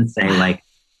we often say like,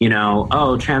 you know,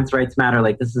 oh, trans rights matter,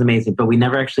 like this is amazing, but we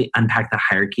never actually unpack the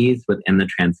hierarchies within the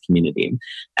trans community.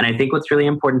 And I think what's really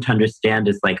important to understand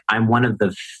is like, I'm one of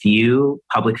the few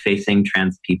public facing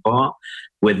trans people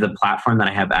with the platform that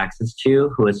I have access to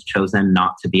who has chosen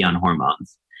not to be on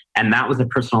hormones. And that was a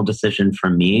personal decision for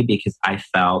me because I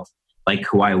felt like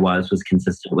who I was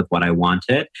consistent with what I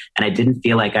wanted. And I didn't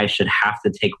feel like I should have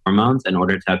to take hormones in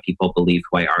order to have people believe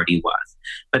who I already was.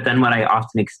 But then what I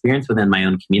often experience within my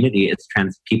own community is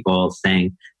trans people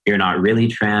saying, you're not really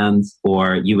trans,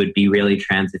 or you would be really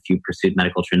trans if you pursued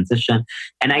medical transition.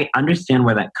 And I understand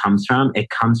where that comes from.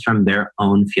 It comes from their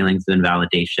own feelings of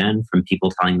invalidation, from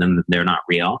people telling them that they're not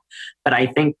real. But I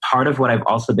think part of what I've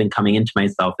also been coming into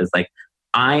myself is like,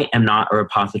 I am not a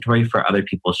repository for other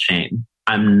people's shame.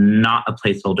 I'm not a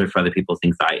placeholder for other people's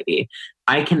anxiety.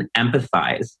 I can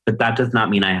empathize, but that does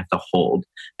not mean I have to hold.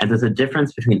 And there's a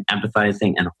difference between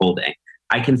empathizing and holding.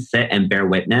 I can sit and bear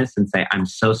witness and say, I'm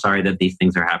so sorry that these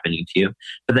things are happening to you.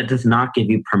 But that does not give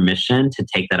you permission to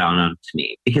take that on to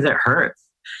me because it hurts.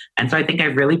 And so I think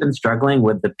I've really been struggling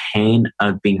with the pain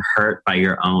of being hurt by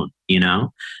your own, you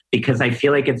know, because I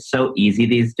feel like it's so easy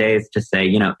these days to say,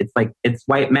 you know, it's like, it's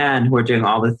white men who are doing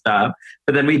all this stuff,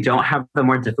 but then we don't have the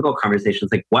more difficult conversations.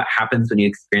 Like what happens when you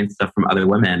experience stuff from other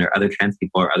women or other trans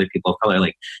people or other people of color?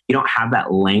 Like you don't have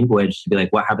that language to be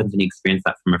like, what happens when you experience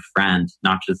that from a friend,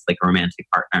 not just like a romantic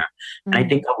partner. Mm-hmm. And I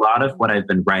think a lot of what I've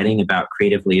been writing about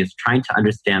creatively is trying to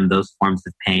understand those forms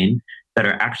of pain that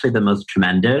are actually the most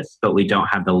tremendous, but we don't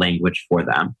have the language for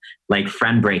them. Like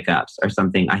friend breakups are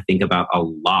something I think about a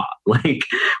lot. Like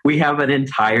we have an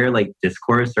entire like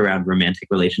discourse around romantic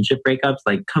relationship breakups,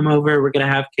 like come over, we're going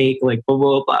to have cake, like blah,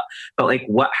 blah, blah. But like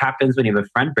what happens when you have a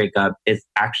friend breakup is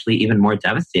actually even more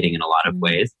devastating in a lot of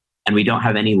ways. And we don't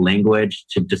have any language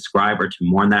to describe or to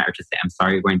mourn that or to say, I'm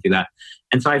sorry you're going through that.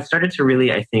 And so I've started to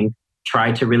really, I think,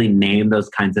 try to really name those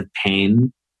kinds of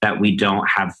pain that we don't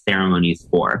have ceremonies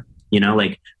for. You know,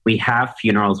 like we have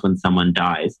funerals when someone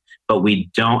dies, but we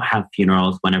don't have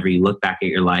funerals whenever you look back at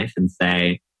your life and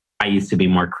say, I used to be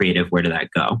more creative. Where did that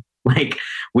go? Like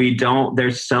we don't,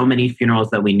 there's so many funerals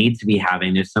that we need to be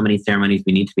having. There's so many ceremonies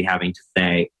we need to be having to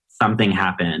say something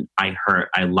happened. I hurt,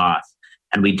 I lost.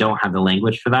 And we don't have the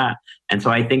language for that. And so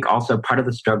I think also part of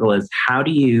the struggle is how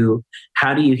do you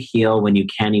heal when you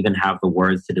can't even have the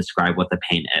words to describe what the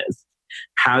pain is?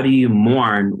 How do you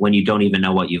mourn when you don't even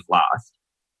know what you've lost?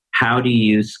 How do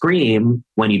you scream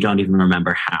when you don't even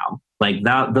remember how? Like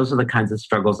that, those are the kinds of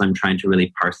struggles I'm trying to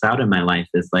really parse out in my life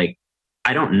is like,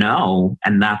 I don't know.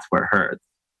 And that's where it hurts.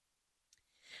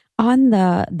 On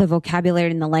the vocabulary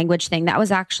and the language thing, that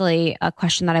was actually a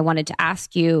question that I wanted to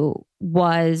ask you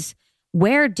was,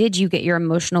 where did you get your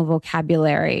emotional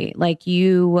vocabulary? Like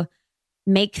you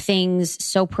make things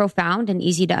so profound and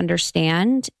easy to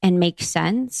understand and make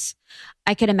sense.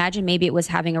 I could imagine maybe it was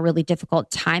having a really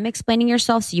difficult time explaining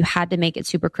yourself, so you had to make it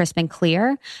super crisp and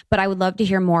clear. But I would love to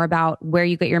hear more about where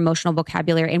you get your emotional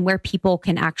vocabulary and where people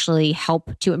can actually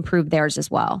help to improve theirs as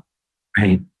well.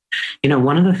 Right. You know,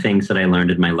 one of the things that I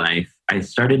learned in my life, I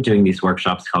started doing these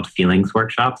workshops called feelings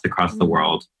workshops across the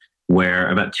world, where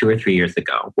about 2 or 3 years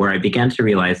ago, where I began to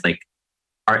realize like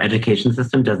our education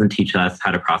system doesn't teach us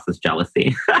how to process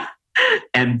jealousy.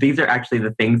 And these are actually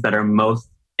the things that are most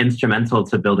instrumental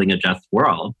to building a just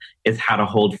world is how to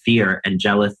hold fear and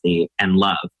jealousy and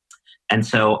love. And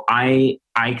so I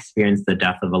experienced the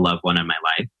death of a loved one in my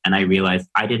life. And I realized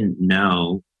I didn't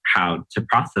know how to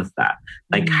process that.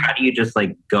 Like, how do you just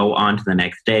like go on to the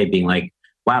next day being like,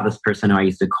 wow, this person who I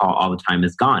used to call all the time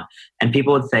is gone. And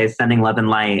people would say sending love and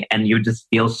light. And you would just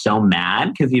feel so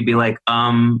mad because you'd be like,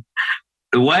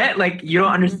 what? Like, you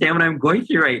don't understand what I'm going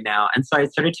through right now. And so I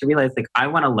started to realize, like, I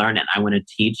want to learn it. I want to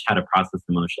teach how to process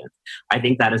emotions. I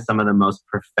think that is some of the most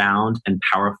profound and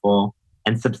powerful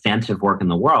and substantive work in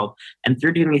the world. And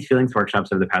through doing these feelings workshops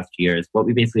over the past 2 years, what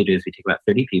we basically do is we take about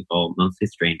 30 people, mostly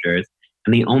strangers.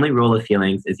 And the only rule of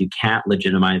feelings is you can't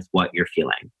legitimize what you're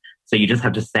feeling. So you just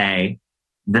have to say,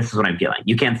 this is what I'm feeling.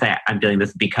 You can't say I'm feeling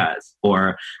this because,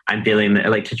 or I'm feeling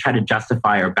like to try to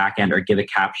justify or back end or give a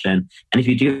caption. And if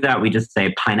you do that, we just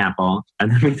say pineapple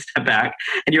and then we step back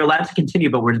and you're allowed to continue.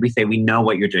 But we say, we know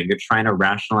what you're doing. You're trying to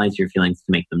rationalize your feelings to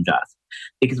make them just.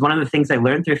 Because one of the things I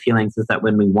learned through feelings is that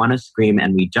when we want to scream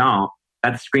and we don't,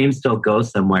 that scream still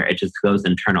goes somewhere. It just goes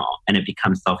internal and it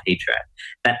becomes self-hatred.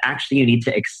 That actually you need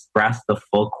to express the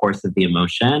full course of the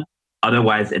emotion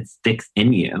Otherwise, it sticks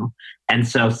in you. And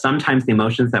so sometimes the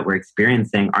emotions that we're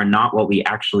experiencing are not what we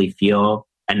actually feel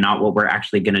and not what we're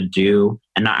actually going to do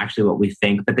and not actually what we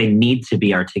think, but they need to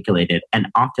be articulated. And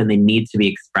often they need to be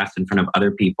expressed in front of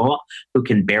other people who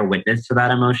can bear witness to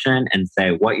that emotion and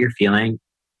say, what you're feeling,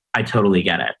 I totally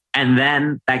get it. And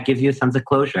then that gives you a sense of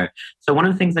closure. So one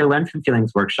of the things I learned from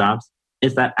feelings workshops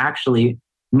is that actually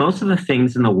most of the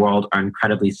things in the world are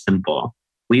incredibly simple.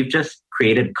 We've just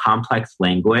created complex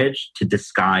language to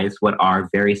disguise what are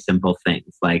very simple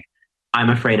things, like I'm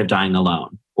afraid of dying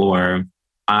alone, or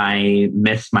I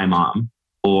miss my mom,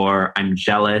 or I'm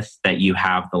jealous that you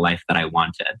have the life that I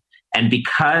wanted. And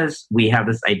because we have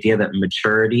this idea that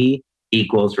maturity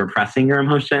equals repressing your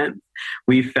emotions,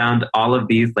 we found all of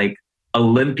these like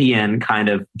Olympian kind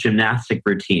of gymnastic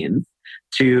routines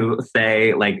to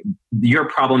say like, you're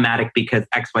problematic because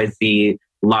XYZ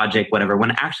logic, whatever,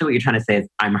 when actually what you're trying to say is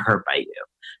I'm hurt by you.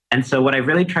 And so what I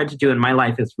really tried to do in my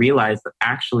life is realize that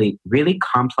actually really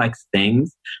complex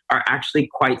things are actually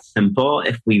quite simple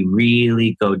if we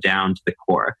really go down to the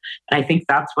core. And I think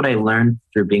that's what I learned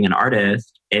through being an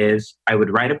artist is I would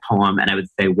write a poem and I would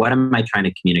say, what am I trying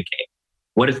to communicate?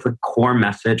 What is the core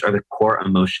message or the core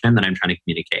emotion that I'm trying to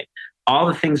communicate? All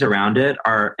the things around it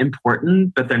are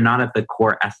important, but they're not at the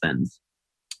core essence.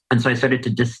 And so I started to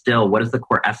distill what is the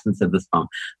core essence of this poem?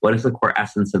 What is the core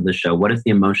essence of the show? What is the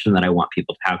emotion that I want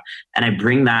people to have? And I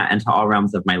bring that into all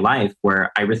realms of my life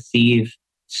where I receive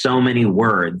so many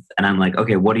words and I'm like,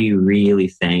 okay, what are you really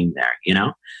saying there? You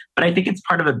know? But I think it's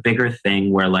part of a bigger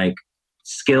thing where like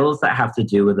skills that have to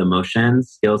do with emotions,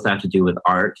 skills that have to do with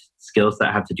art, skills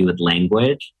that have to do with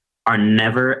language are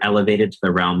never elevated to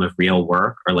the realm of real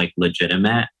work or like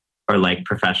legitimate or like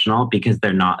professional because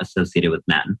they're not associated with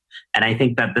men. And I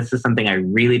think that this is something I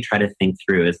really try to think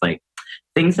through is like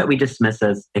things that we dismiss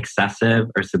as excessive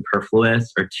or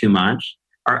superfluous or too much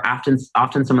are often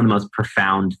some of the most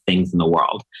profound things in the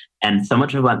world. And so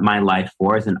much of what my life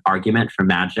for is an argument for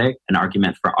magic, an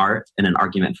argument for art, and an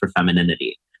argument for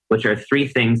femininity, which are three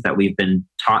things that we've been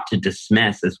taught to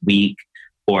dismiss as weak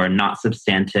or not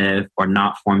substantive or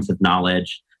not forms of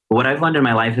knowledge. But what I've learned in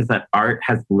my life is that art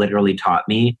has literally taught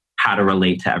me how to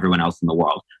relate to everyone else in the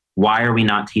world. Why are we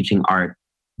not teaching art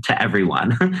to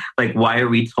everyone? Like, why are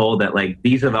we told that like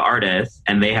these are the artists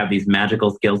and they have these magical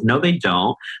skills? No, they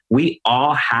don't. We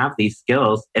all have these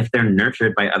skills if they're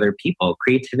nurtured by other people.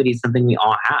 Creativity is something we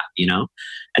all have, you know?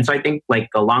 And so I think like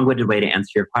a long-winded way to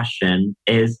answer your question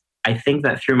is I think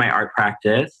that through my art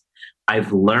practice,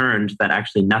 I've learned that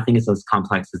actually nothing is as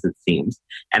complex as it seems.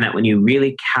 And that when you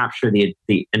really capture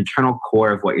the internal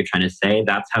core of what you're trying to say,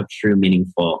 that's how true,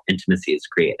 meaningful intimacy is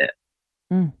created.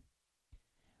 Mm.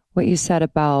 What you said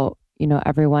about, you know,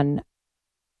 everyone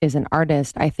is an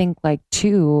artist, I think like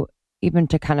too, even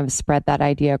to kind of spread that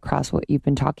idea across what you've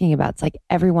been talking about, it's like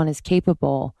everyone is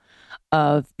capable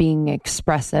of being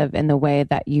expressive in the way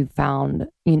that you found,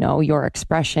 you know, your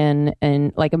expression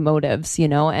and like emotives, you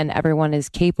know, and everyone is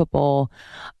capable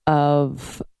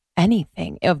of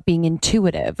anything, of being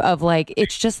intuitive, of like,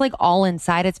 it's just like all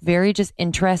inside. It's very just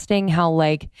interesting how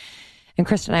like, and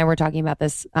Krista and I were talking about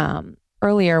this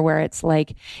earlier, where it's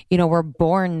like, you know, we're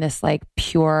born this like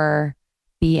pure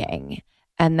being.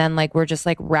 And then like, we're just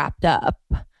like wrapped up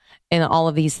in all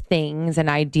of these things and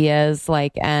ideas,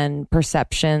 like, and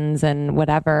perceptions and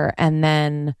whatever. And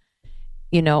then,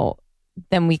 you know,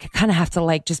 then we kind of have to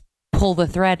like just pull the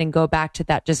thread and go back to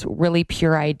that just really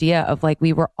pure idea of like,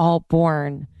 we were all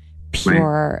born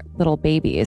pure little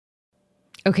babies.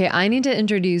 Okay, I need to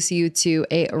introduce you to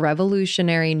a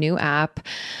revolutionary new app,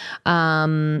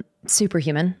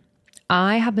 Superhuman.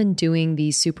 I have been doing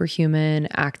these superhuman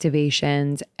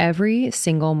activations every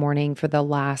single morning for the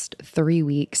last 3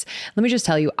 weeks. Let me just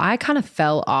tell you, I kind of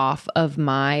fell off of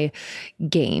my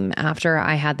game after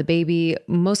I had the baby.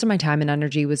 Most of my time and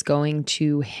energy was going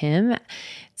to him.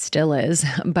 Still is,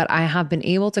 but I have been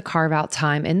able to carve out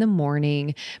time in the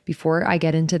morning before I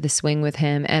get into the swing with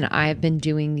him. And I've been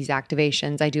doing these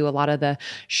activations. I do a lot of the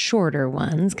shorter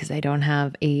ones because I don't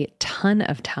have a ton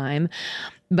of time.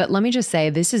 But let me just say,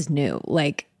 this is new.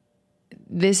 Like,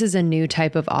 this is a new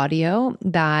type of audio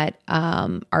that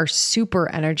are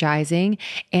super energizing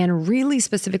and really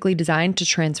specifically designed to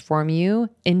transform you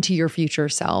into your future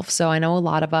self. So I know a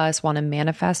lot of us want to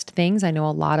manifest things. I know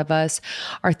a lot of us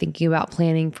are thinking about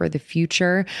planning for the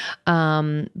future,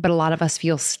 but a lot of us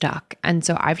feel stuck. And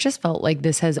so I've just felt like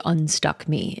this has unstuck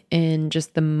me in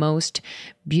just the most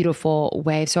beautiful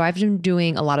way. So I've been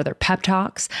doing a lot of their pep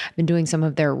talks. I've been doing some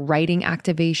of their writing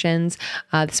activations.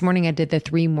 This morning I did the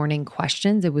 3 morning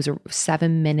questions. It was a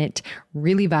 7-minute,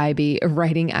 really vibey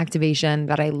writing activation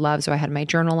that I love. So I had my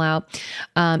journal out.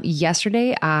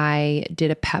 Yesterday I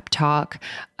did a pep talk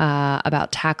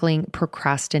about tackling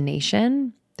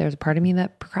procrastination. There's a part of me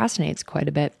that procrastinates quite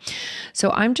a bit.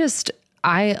 So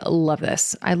I love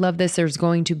this. I love this. There's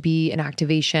going to be an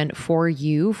activation for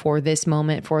you for this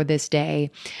moment, for this day.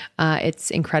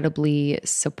 It's incredibly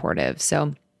supportive.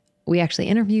 So we actually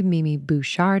interviewed Mimi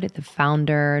Bouchard, the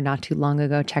founder, not too long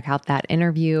ago. Check out that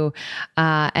interview.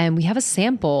 And we have a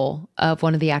sample of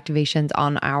one of the activations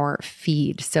on our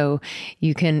feed. So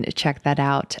you can check that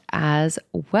out as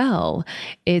well.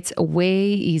 It's way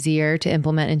easier to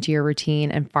implement into your routine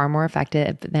and far more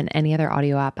effective than any other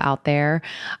audio app out there.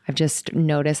 I've just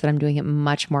noticed that I'm doing it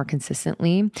much more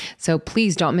consistently. So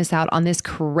please don't miss out on this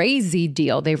crazy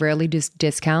deal. They rarely do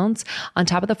discounts. On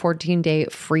top of the 14-day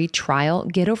free trial,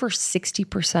 get over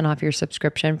 60% off your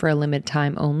subscription for a limited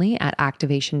time only at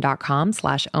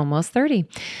activation.com/almost30.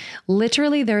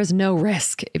 Literally, there is no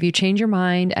risk. If you change your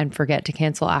mind and forget to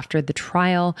cancel after the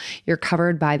trial, you're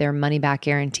covered by their money back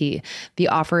guarantee. The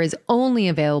offer is only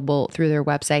available through their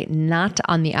website, not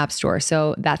on the App Store.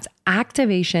 So that's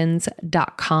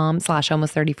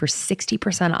activations.com/almost30 for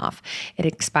 60% off. It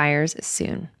expires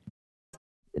soon.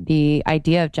 The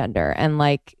idea of gender and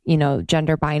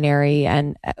gender binary,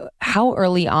 and how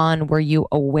early on were you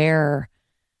aware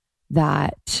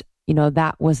that,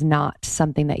 that was not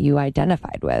something that you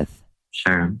identified with?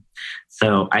 Sure.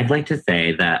 So I'd like to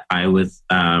say that I was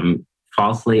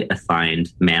falsely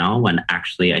assigned male when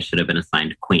actually I should have been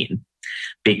assigned queen.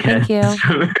 Because we agree.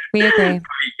 From a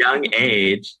young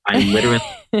age, I literally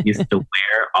used to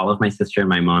wear all of my sister and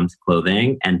my mom's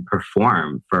clothing and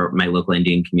perform for my local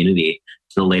Indian community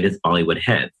to the latest Bollywood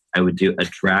hits. I would do a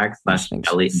drag /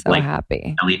 belly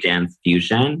dance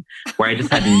fusion where I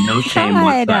just had no shame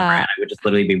whatsoever. And I would just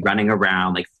literally be running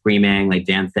around, screaming,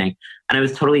 dancing. And I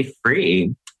was totally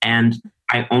free. And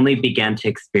I only began to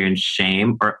experience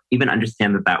shame or even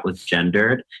understand that that was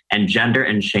gendered. And gender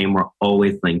and shame were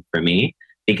always linked for me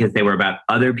because they were about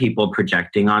other people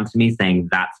projecting onto me saying,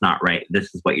 that's not right.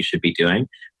 This is what you should be doing.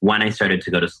 When I started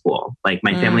to go to school,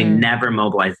 my family never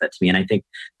mobilized that to me. And I think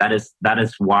that is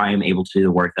why I'm able to do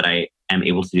the work that I am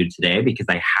able to do today, because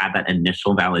I had that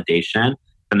initial validation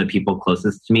from the people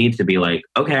closest to me to be like,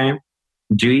 okay,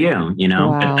 do you,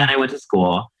 Wow. But then I went to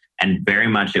school. And very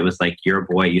much it was you're a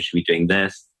boy, you should be doing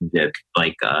this.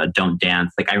 Don't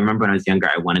dance. I remember when I was younger,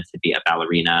 I wanted to be a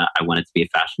ballerina. I wanted to be a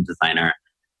fashion designer.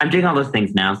 I'm doing all those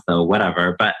things now, so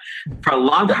whatever. But for a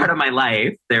long part of my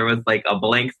life, there was a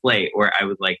blank slate where I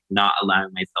was not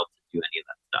allowing myself to do any of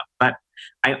that stuff. But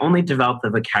I only developed the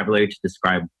vocabulary to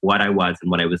describe what I was and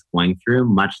what I was going through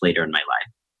much later in my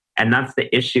life. And that's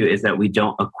the issue, is that we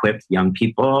don't equip young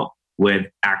people with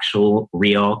actual,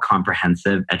 real,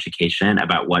 comprehensive education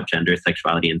about what gender,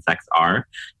 sexuality, and sex are.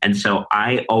 And so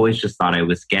I always just thought I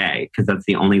was gay because that's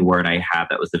the only word I had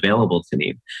that was available to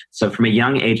me. So from a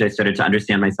young age, I started to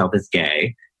understand myself as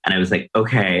gay. And I was like,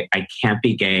 okay, I can't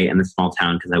be gay in the small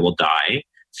town because I will die.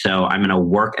 So I'm going to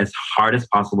work as hard as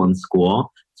possible in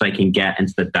school so I can get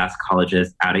into the best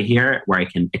colleges out of here where I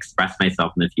can express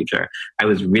myself in the future. I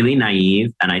was really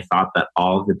naive, and I thought that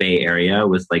all of the Bay Area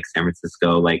was San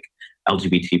Francisco,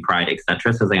 LGBT pride,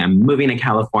 etc. So I was I'm moving to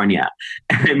California.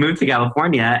 And I moved to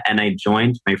California and I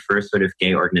joined my first sort of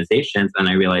gay organizations, and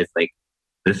I realized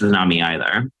this is not me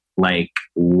either.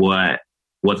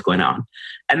 What's going on?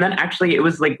 And then actually it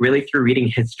was really through reading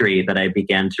history that I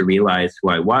began to realize who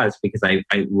I was, because I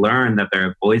learned that there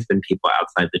have always been people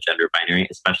outside the gender binary,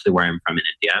 especially where I'm from in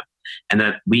India, and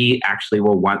that we actually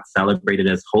were once celebrated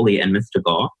as holy and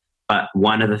mystical. But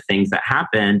one of the things that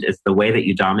happened is the way that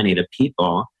you dominate a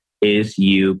people is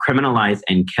you criminalize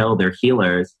and kill their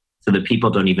healers so that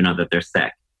people don't even know that they're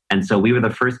sick. And so we were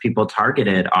the first people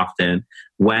targeted often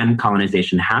when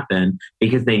colonization happened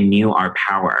because they knew our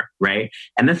power, right?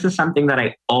 And this is something that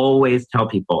I always tell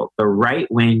people. The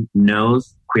right wing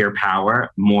knows queer power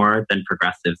more than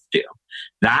progressives do.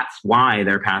 That's why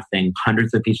they're passing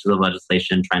hundreds of pieces of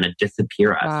legislation trying to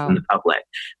disappear us from the public.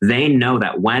 They know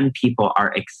that when people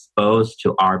are exposed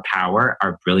to our power,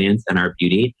 our brilliance, and our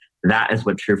beauty, that is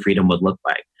what true freedom would look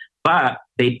like. But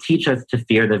they teach us to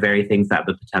fear the very things that have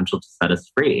the potential to set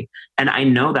us free. And I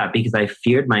know that because I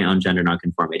feared my own gender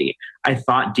nonconformity. I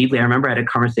thought deeply. I remember I had a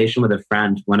conversation with a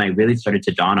friend when I really started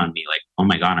to dawn on me, oh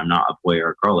my God, I'm not a boy or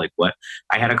a girl. What?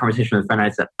 I had a conversation with a friend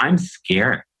and I said, I'm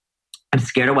scared. I'm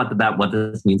scared of what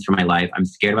this means for my life. I'm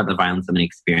scared about the violence I'm going to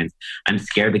experience. I'm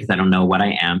scared because I don't know what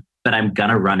I am. but I'm going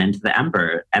to run into the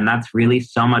ember. And that's really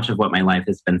so much of what my life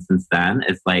has been since then.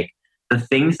 Is like the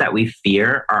things that we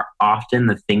fear are often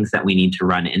the things that we need to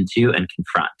run into and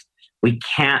confront. We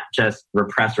can't just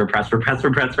repress,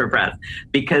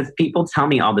 because people tell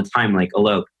me all the time, like,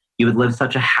 Alok, you would live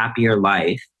such a happier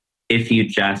life if you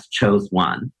just chose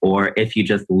one, or if you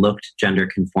just looked gender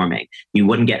conforming, you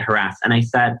wouldn't get harassed. And I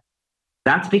said,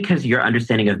 that's because your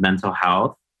understanding of mental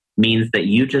health means that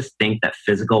you just think that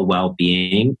physical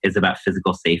well-being is about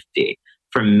physical safety.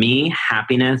 For me,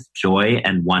 happiness, joy,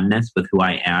 and oneness with who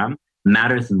I am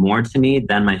matters more to me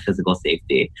than my physical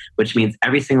safety, which means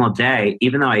every single day,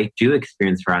 even though I do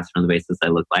experience harassment on the basis I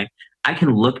look like, I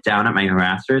can look down at my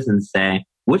harassers and say,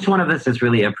 which one of us is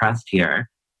really oppressed here?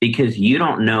 Because you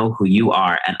don't know who you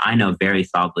are, and I know very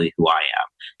solidly who I am.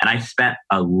 And I've spent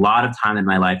a lot of time in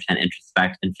my life to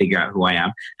introspect and figure out who I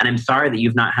am. And I'm sorry that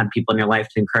you've not had people in your life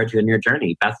to encourage you in your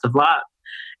journey. Best of luck.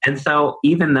 And so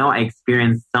even though I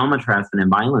experience so much harassment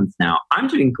and violence now, I'm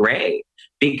doing great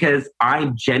because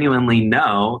I genuinely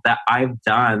know that I've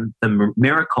done the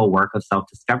miracle work of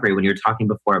self-discovery. When you were talking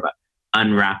before about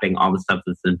unwrapping all the stuff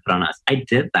that's been put on us, I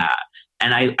did that.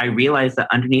 And I realized that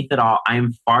underneath it all, I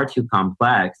am far too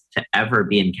complex to ever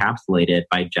be encapsulated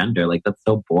by gender. Like, that's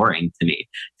so boring to me.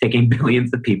 Taking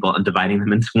billions of people and dividing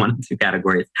them into 1 and 2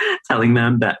 categories, telling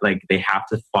them that like they have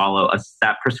to follow a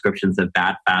set prescriptions of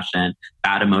bad fashion,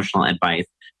 bad emotional advice,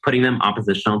 putting them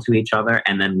oppositional to each other,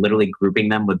 and then literally grouping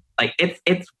them with like,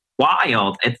 it's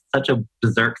wild. It's such a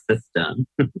berserk system.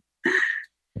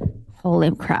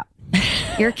 Holy crap.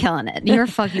 You're killing it. You're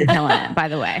fucking killing it, by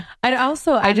the way.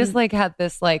 I just like had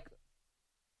this, like,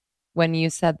 when you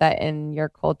said that in your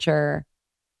culture,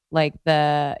 like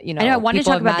the, you know, I wanted to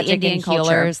talk about the Indian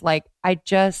healers, culture. like,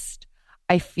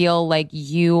 I feel like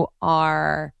you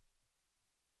are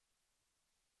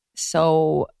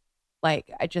so, like,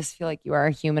 I just feel like you are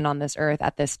a human on this earth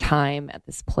at this time, at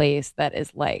this place that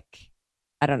is like,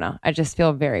 I don't know. I just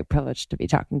feel very privileged to be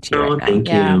talking to you right now. Thank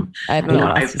you. I don't know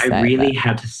what else to say, I really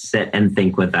had to sit and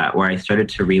think with that, where I started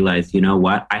to realize, you know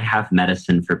what? I have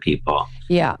medicine for people.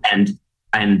 Yeah. And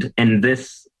in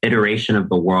this iteration of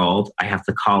the world, I have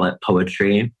to call it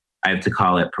poetry. I have to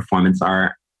call it performance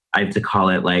art. I have to call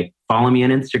it like, follow me on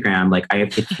Instagram. Like, I have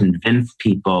to convince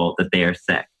people that they are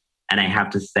sick. And I have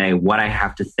to say, what I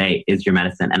have to say is your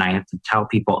medicine. And I have to tell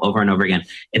people over and over again,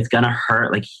 it's going to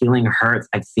hurt. Like, healing hurts.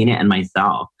 I've seen it in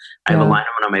myself. I have a line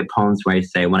in one of my poems where I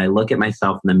say, when I look at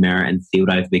myself in the mirror and see what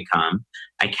I've become,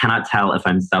 I cannot tell if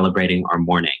I'm celebrating or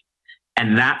mourning.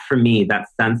 And that, for me, that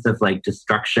sense of like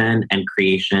destruction and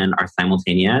creation are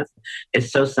simultaneous,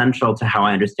 is so central to how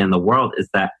I understand the world, is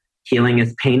that healing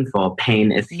is painful.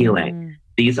 Pain is healing.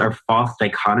 These are false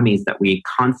dichotomies that we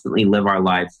constantly live our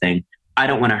lives saying, I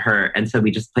don't want to hurt. And so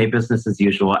we just play business as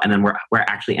usual. And then we're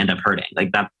actually end up hurting.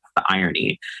 Like, that's the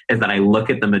irony, is that I look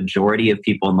at the majority of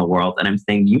people in the world and I'm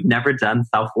saying, you've never done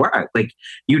self-work. Like,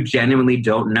 you genuinely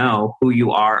don't know who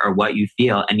you are or what you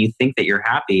feel. And you think that you're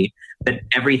happy, but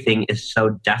everything is so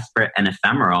desperate and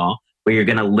ephemeral, where you're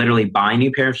going to literally buy a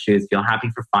new pair of shoes, feel happy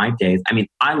for 5 days. I mean,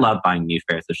 I love buying new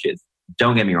pairs of shoes.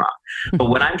 Don't get me wrong. But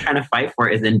what I'm trying to fight for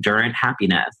is endurant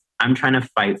happiness. I'm trying to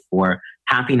fight for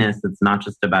happiness that's not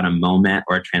just about a moment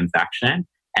or a transaction,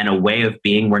 and a way of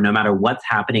being where no matter what's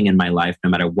happening in my life, no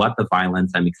matter what the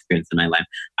violence I'm experiencing in my life,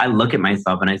 I look at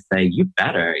myself and I say, you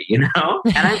better, you know?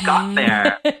 And I've got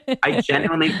there. I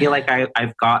genuinely feel like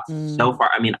I've got so far.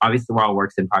 I mean, obviously we're all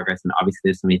works in progress, and obviously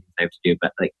there's so many things I have to do,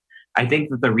 but like, I think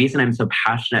that the reason I'm so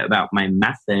passionate about my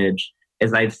message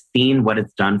is I've seen what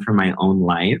it's done for my own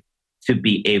life to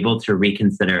be able to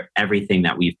reconsider everything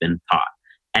that we've been taught.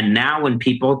 And now when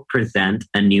people present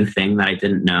a new thing that I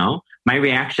didn't know, my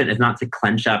reaction is not to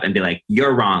clench up and be like,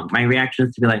 you're wrong. My reaction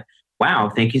is to be like, wow,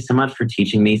 thank you so much for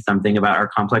teaching me something about our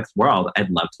complex world. I'd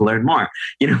love to learn more.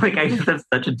 You know, like, I just have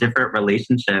such a different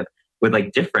relationship with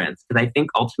like difference. Because I think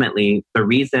ultimately the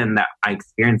reason that I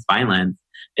experience violence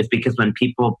is because when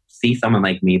people see someone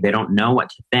like me, they don't know what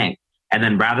to think. And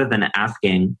then rather than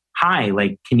asking, hi,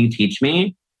 like, can you teach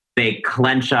me? They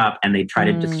clench up and they try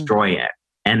to destroy it.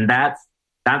 And that's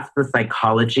the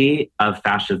psychology of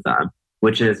fascism,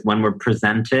 which is when we're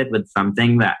presented with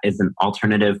something that is an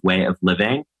alternative way of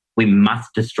living, we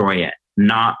must destroy it,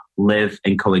 not live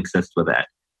and coexist with it.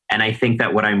 And I think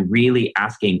that what I'm really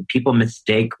asking, people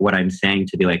mistake what I'm saying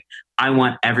to be like, I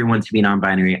want everyone to be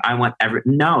non-binary.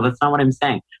 No, that's not what I'm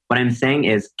saying. What I'm saying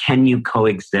is, can you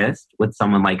coexist with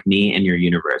someone like me in your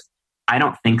universe? I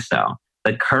don't think so.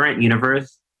 The current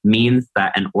universe means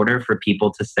that in order for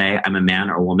people to say I'm a man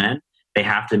or a woman, they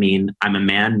have to mean I'm a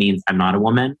man means I'm not a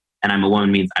woman, and I'm a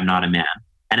woman means I'm not a man.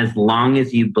 And as long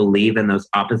as you believe in those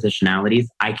oppositionalities,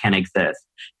 I can exist.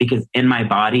 Because in my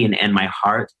body and in my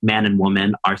heart, man and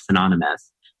woman are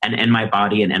synonymous. And in my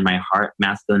body and in my heart,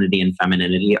 masculinity and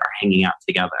femininity are hanging out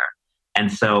together.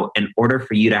 And so in order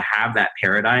for you to have that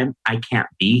paradigm, I can't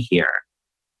be here.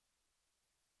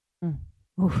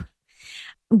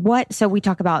 So we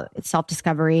talk about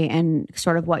self-discovery and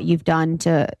sort of what you've done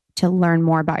to learn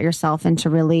more about yourself and to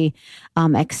really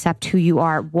accept who you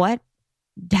are. What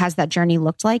has that journey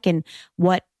looked like, and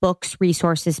what books,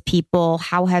 resources, people,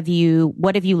 what have you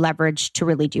leveraged to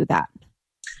really do that?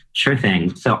 Sure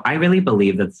thing. So I really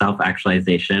believe that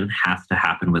self-actualization has to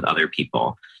happen with other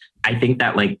people. I think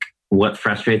that like what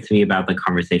frustrates me about the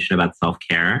conversation about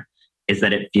self-care is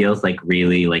that it feels like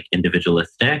really like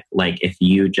individualistic. Like if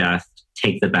you just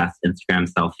take the best Instagram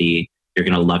selfie, you're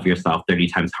going to love yourself 30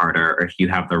 times harder. Or if you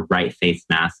have the right face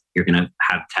mask, you're going to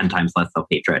have 10 times less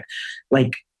self-hatred.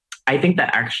 Like, I think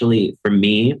that actually for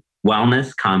me,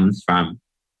 wellness comes from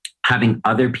having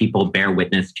other people bear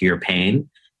witness to your pain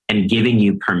and giving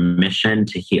you permission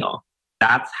to heal.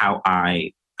 That's how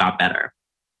I got better.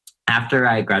 After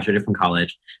I graduated from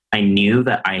college, I knew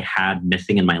that I had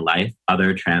missing in my life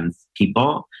other trans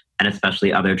people, and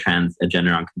especially other trans and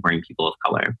gender non-conforming people of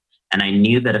color. And I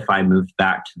knew that if I moved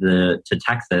back to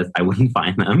Texas, I wouldn't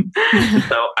find them.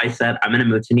 So I said, I'm going to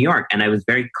move to New York. And I was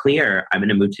very clear, I'm going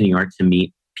to move to New York to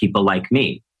meet people like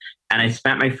me. And I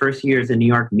spent my first years in New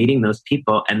York meeting those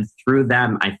people. And through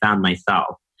them, I found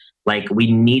myself. Like,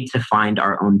 we need to find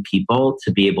our own people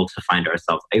to be able to find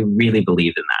ourselves. I really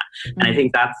believe in that. Mm-hmm. And I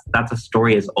think that's a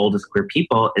story as old as queer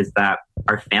people, is that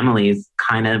our families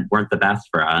kind of weren't the best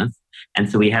for us.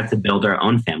 And so we had to build our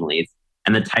own families.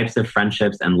 And the types of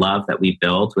friendships and love that we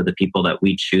build with the people that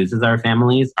we choose as our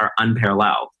families are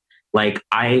unparalleled. Like,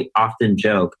 I often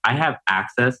joke, I have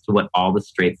access to what all the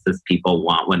straight cis people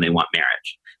want when they want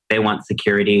marriage. They want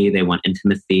security, they want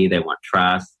intimacy, they want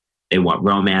trust, they want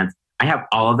romance. I have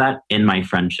all of that in my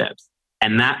friendships.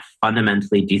 And that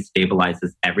fundamentally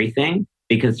destabilizes everything,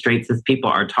 because straight cis people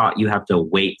are taught you have to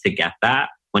wait to get that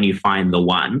when you find the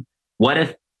one. What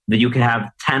if you could have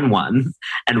 10 ones?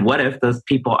 And what if those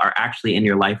people are actually in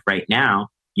your life right now?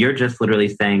 You're just literally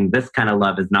saying this kind of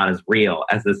love is not as real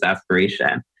as this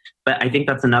aspiration. But I think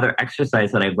that's another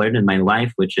exercise that I've learned in my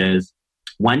life, which is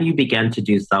when you begin to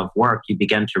do self-work, you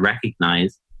begin to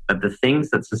recognize that the things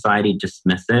that society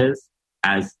dismisses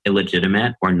as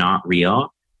illegitimate or not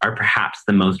real are perhaps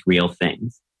the most real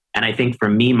things. And I think for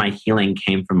me, my healing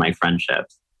came from my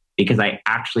friendships, because I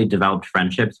actually developed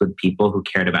friendships with people who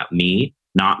cared about me,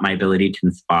 not my ability to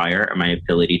inspire or my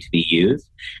ability to be used.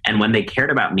 And when they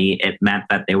cared about me, it meant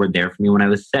that they were there for me when I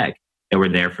was sick. They were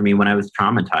there for me when I was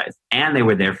traumatized. And they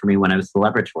were there for me when I was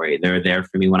celebratory. They were there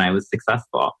for me when I was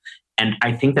successful. And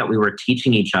I think that we were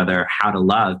teaching each other how to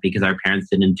love because our parents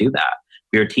didn't do that.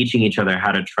 We were teaching each other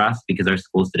how to trust because our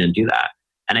schools didn't do that.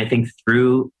 And I think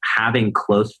through having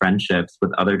close friendships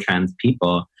with other trans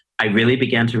people, I really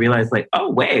began to realize, like, oh,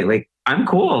 wait, like, I'm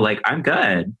cool, like, I'm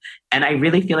good. And I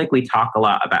really feel like we talk a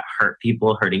lot about hurt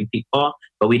people, hurting people,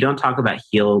 but we don't talk about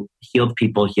healed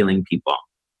people, healing people.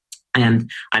 And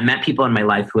I met people in my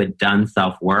life who had done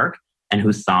self-work and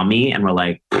who saw me and were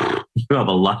like, you have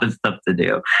a lot of stuff to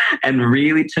do, and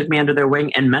really took me under their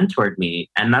wing and mentored me.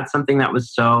 And that's something that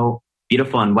was so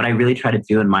beautiful. And what I really try to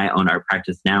do in my own art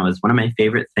practice now is, one of my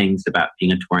favorite things about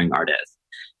being a touring artist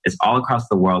is all across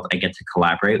the world, I get to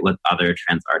collaborate with other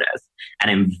trans artists. And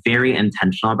I'm very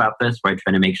intentional about this, where I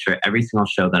try to make sure every single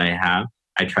show that I have,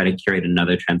 I try to curate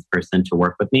another trans person to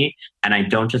work with me. And I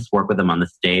don't just work with them on the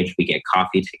stage. We get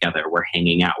coffee together. We're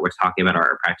hanging out. We're talking about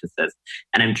our art practices.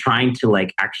 And I'm trying to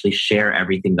like actually share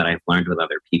everything that I've learned with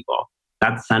other people.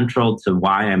 That's central to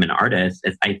why I'm an artist,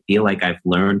 is I feel like I've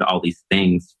learned all these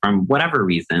things from whatever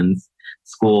reasons,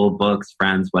 school, books,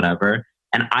 friends, whatever.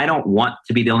 And I don't want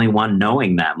to be the only one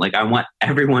knowing them. Like, I want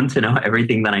everyone to know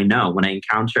everything that I know. When I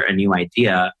encounter a new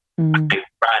idea, I run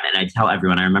and I tell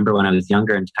everyone. I remember when I was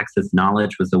younger in Texas,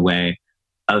 knowledge was a way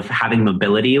of having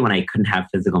mobility when I couldn't have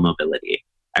physical mobility.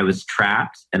 I was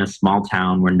trapped in a small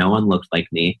town where no one looked like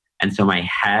me. And so my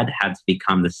head had to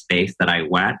become the space that I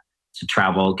went to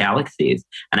travel galaxies.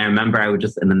 And I remember I would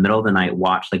just in the middle of the night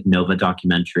watch like Nova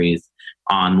documentaries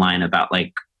online about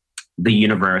like the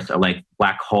universe or like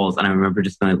black holes. And I remember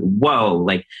just being like, whoa,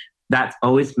 like that's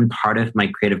always been part of my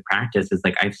creative practice, is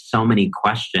like I have so many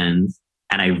questions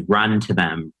and I run to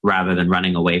them rather than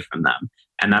running away from them.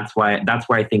 And that's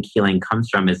where I think healing comes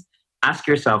from, is ask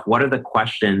yourself, what are the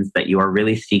questions that you are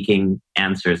really seeking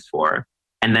answers for?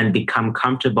 And then become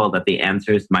comfortable that the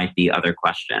answers might be other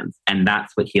questions. And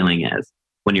that's what healing is.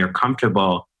 When you're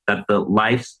comfortable that the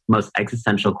life's most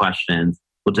existential questions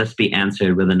will just be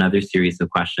answered with another series of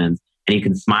questions. And you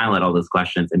can smile at all those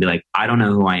questions and be like, I don't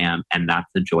know who I am. And that's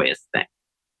a joyous thing.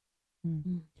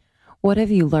 Mm-hmm. What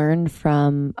have you learned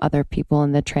from other people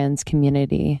in the trans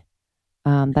community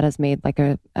that has made like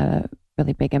a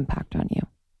really big impact on you?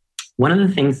 One of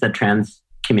the things that trans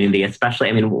community, especially,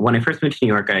 I mean, when I first moved to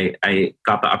New York, I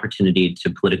got the opportunity to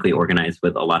politically organize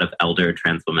with a lot of elder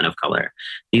trans women of color.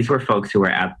 These were folks who were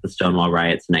at the Stonewall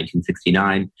riots in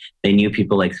 1969. They knew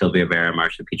people like Sylvia Rivera,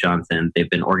 Marsha P. Johnson. They've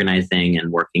been organizing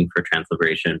and working for trans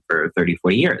liberation for 30,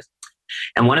 40 years.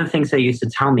 And one of the things they used to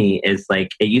tell me is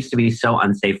like, it used to be so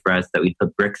unsafe for us that we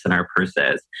put bricks in our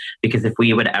purses, because if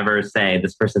we would ever say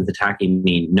this person's attacking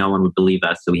me, no one would believe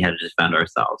us. So we had to defend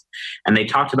ourselves. And they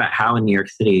talked about how in New York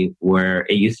City, where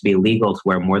it used to be illegal to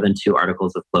wear more than 2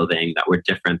 articles of clothing that were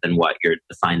different than what your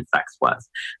assigned sex was.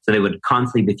 So they would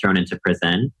constantly be thrown into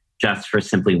prison just for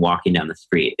simply walking down the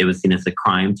street. It was seen as a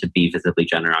crime to be visibly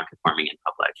gender nonconforming in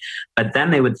public. But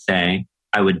then they would say,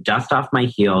 I would dust off my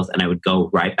heels and I would go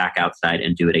right back outside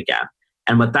and do it again.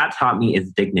 And what that taught me is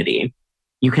dignity.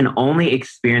 You can only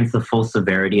experience the full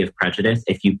severity of prejudice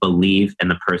if you believe in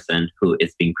the person who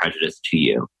is being prejudiced to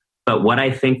you. But what I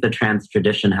think the trans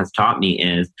tradition has taught me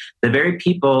is the very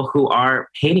people who are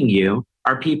hating you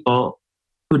are people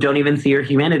who don't even see your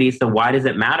humanity. So why does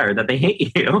it matter that they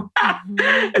hate you?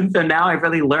 Mm-hmm. And so now I've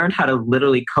really learned how to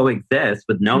literally coexist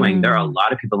with knowing there are a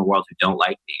lot of people in the world who don't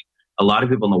like me. A lot of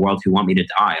people in the world who want me to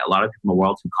die. A lot of people in the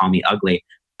world who call me ugly.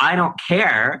 I don't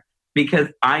care, because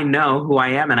I know who I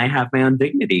am and I have my own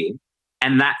dignity.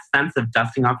 And that sense of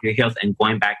dusting off your heels and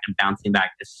going back and bouncing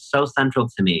back is so central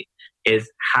to me, is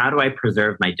how do I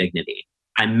preserve my dignity?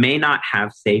 I may not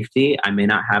have safety. I may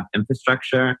not have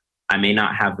infrastructure. I may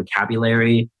not have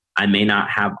vocabulary. I may not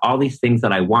have all these things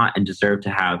that I want and deserve to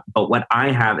have, but what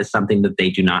I have is something that they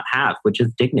do not have, which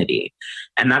is dignity.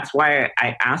 And that's why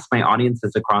I ask my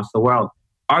audiences across the world,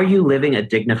 are you living a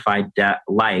dignified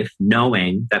life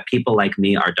knowing that people like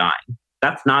me are dying?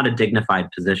 That's not a dignified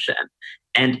position.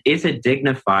 And is it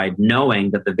dignified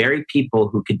knowing that the very people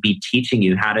who could be teaching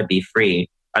you how to be free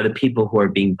are the people who are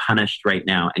being punished right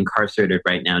now, incarcerated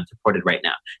right now, deported right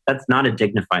now? That's not a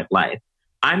dignified life.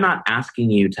 I'm not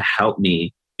asking you to help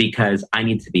me because I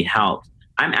need to be helped.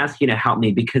 I'm asking you to help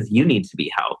me because you need to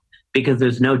be helped, because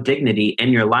there's no dignity in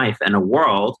your life in a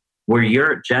world where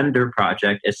your gender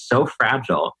project is so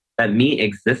fragile that me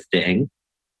existing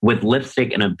with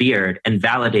lipstick and a beard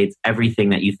invalidates everything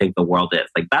that you think the world is.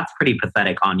 Like, that's pretty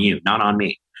pathetic on you, not on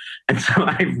me. And so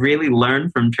I've really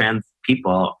learned from trans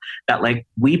people that like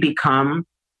we become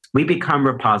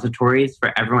repositories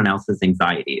for everyone else's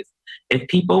anxieties. If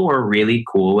people were really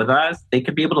cool with us, they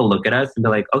could be able to look at us and be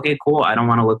like, okay, cool. I don't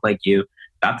want to look like you.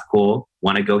 That's cool.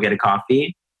 Want to go get a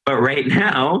coffee? But right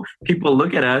now, people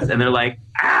look at us and they're like,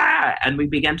 and we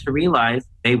begin to realize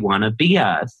they want to be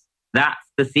us. That's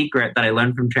the secret that I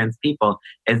learned from trans people,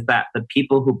 is that the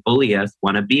people who bully us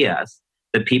want to be us.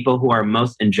 The people who are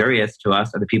most injurious to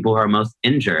us are the people who are most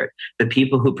injured. The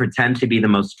people who pretend to be the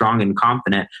most strong and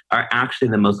confident are actually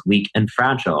the most weak and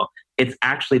fragile. It's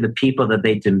actually the people that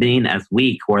they demean as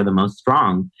weak who are the most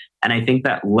strong. And I think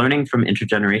that learning from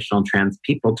intergenerational trans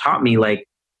people taught me, like,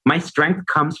 my strength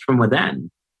comes from within.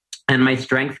 And my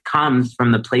strength comes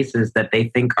from the places that they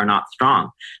think are not strong.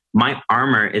 My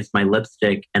armor is my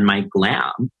lipstick and my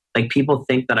glam. Like, people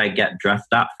think that I get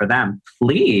dressed up for them.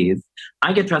 Please.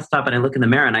 I get dressed up and I look in the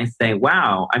mirror and I say,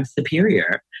 wow, I'm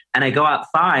superior. And I go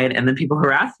outside and then people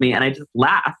harass me and I just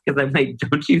laugh because I'm like,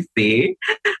 don't you see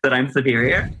that I'm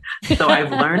superior? So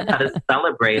I've learned how to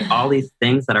celebrate all these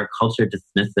things that our culture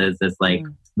dismisses as like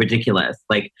ridiculous.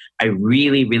 Like, I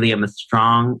really, really am a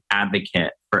strong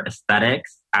advocate for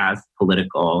aesthetics as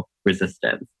political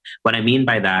resistance. What I mean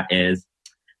by that is,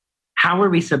 how are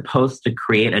we supposed to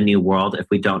create a new world if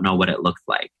we don't know what it looks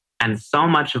like? And so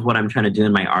much of what I'm trying to do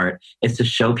in my art is to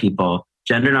show people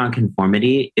gender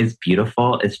nonconformity is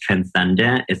beautiful, is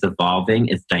transcendent, is evolving,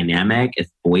 is dynamic,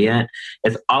 is buoyant,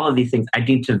 is all of these things. I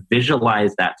need to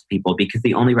visualize that to people, because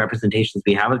the only representations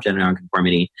we have of gender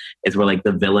nonconformity is we're like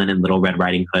the villain in Little Red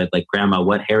Riding Hood, like, grandma,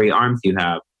 what hairy arms you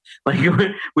have. Like,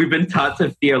 we've been taught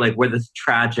to fear, like, we're this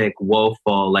tragic,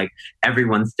 woeful, like,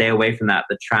 everyone stay away from that.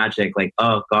 The tragic, like,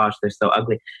 oh gosh, they're so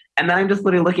ugly. And then I'm just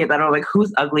literally looking at that and I'm like,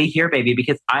 who's ugly here, baby?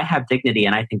 Because I have dignity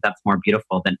and I think that's more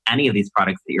beautiful than any of these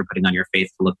products that you're putting on your face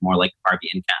to look more like Barbie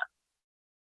and Ken.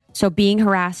 So being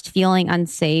harassed, feeling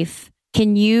unsafe,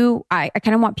 I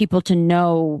kind of want people to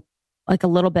know like a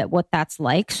little bit what that's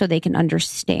like so they can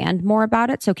understand more about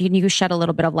it? So can you shed a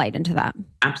little bit of light into that?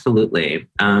 Absolutely.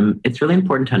 It's really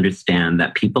important to understand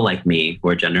that people like me who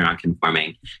are gender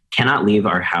nonconforming cannot leave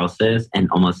our houses in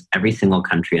almost every single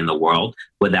country in the world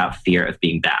without fear of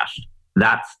being bashed.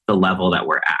 That's the level that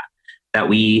we're at. That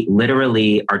we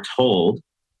literally are told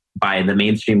by the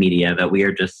mainstream media that we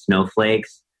are just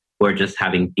snowflakes, we're just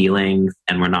having feelings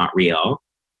and we're not real.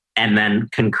 And then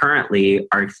concurrently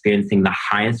are experiencing the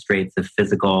highest rates of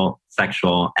physical,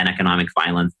 sexual, and economic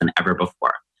violence than ever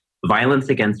before. Violence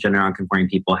against gender nonconforming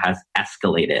people has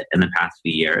escalated in the past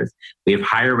few years. We have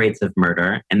higher rates of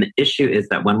murder. And the issue is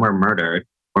that when we're murdered,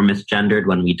 we're misgendered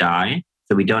when we die.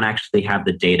 So we don't actually have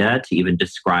the data to even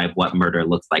describe what murder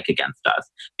looks like against us,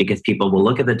 because people will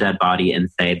look at the dead body and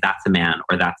say, that's a man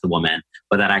or that's a woman,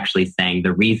 without actually saying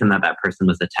the reason that that person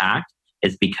was attacked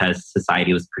is because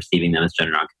society was perceiving them as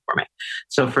gender nonconforming.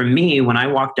 So for me, when I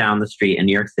walk down the street in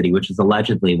New York City, which is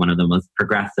allegedly one of the most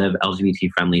progressive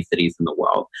LGBT-friendly cities in the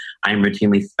world, I'm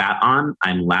routinely spat on,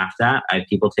 I'm laughed at. I have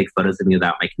people take photos of me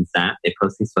without my consent. They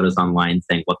post these photos online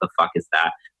saying, what the fuck is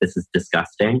that? This is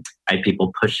disgusting. I have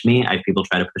people push me. I have people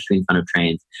try to push me in front of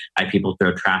trains. I have people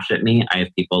throw trash at me. I have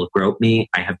people grope me.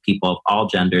 I have people of all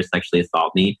genders sexually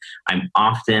assault me. I'm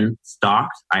often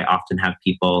stalked. I often have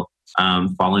people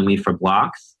following me for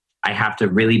blocks. I have to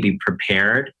really be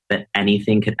prepared that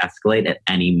anything could escalate at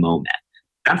any moment.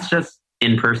 That's just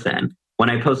in person. When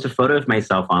I post a photo of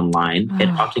myself online, it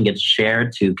often gets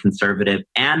shared to conservative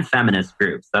and feminist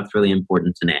groups. That's really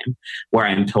important to name, where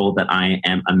I'm told that I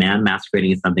am a man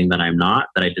masquerading as something that I'm not,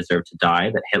 that I deserve to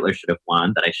die, that Hitler should have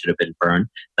won, that I should have been burned,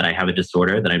 that I have a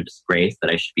disorder, that I'm disgraced,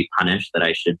 that I should be punished, that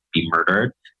I should be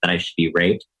murdered, that I should be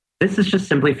raped. This is just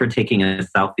simply for taking a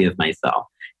selfie of myself.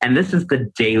 And this is the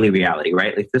daily reality,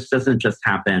 right? Like, this doesn't just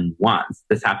happen once.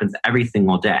 This happens every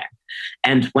single day.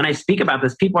 And when I speak about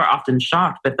this, people are often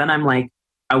shocked. But then I'm like,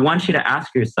 I want you to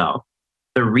ask yourself,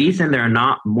 the reason there are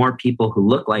not more people who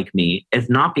look like me is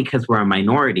not because we're a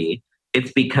minority.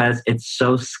 It's because it's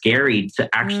so scary to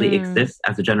actually exist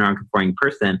as a gender nonconforming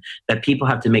person that people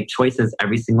have to make choices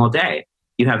every single day.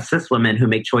 You have cis women who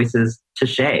make choices to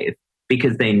shave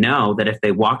because they know that if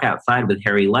they walk outside with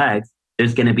hairy legs,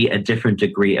 there's going to be a different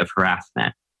degree of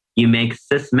harassment. You make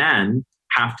cis men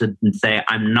have to say,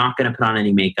 I'm not going to put on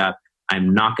any makeup.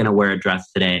 I'm not going to wear a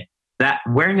dress today. That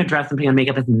wearing a dress and putting on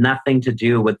makeup has nothing to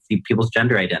do with people's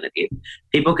gender identity.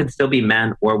 People could still be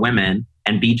men or women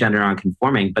and be gender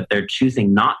nonconforming, but they're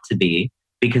choosing not to be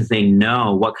because they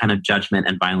know what kind of judgment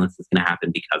and violence is going to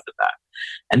happen because of that.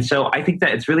 And so I think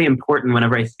that it's really important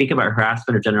whenever I speak about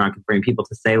harassment of gender nonconforming people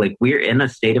to say, like, we're in a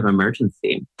state of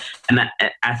emergency. And that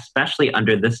especially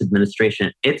under this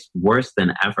administration, it's worse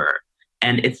than ever.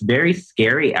 And it's very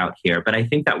scary out here. But I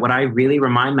think that what I really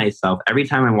remind myself every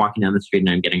time I'm walking down the street and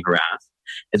I'm getting harassed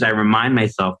is I remind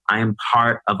myself I am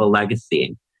part of a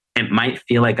legacy. It might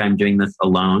feel like I'm doing this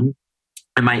alone.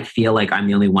 I might feel like I'm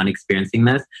the only one experiencing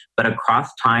this. But across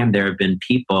time, there have been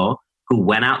people who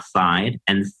went outside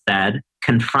and said,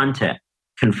 confront it.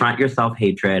 Confront your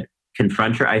self-hatred.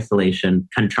 Confront your isolation.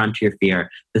 Confront your fear.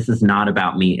 This is not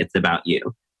about me. It's about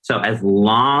you. So as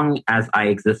long as I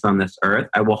exist on this earth,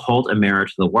 I will hold a mirror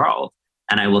to the world.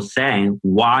 And I will say,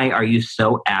 why are you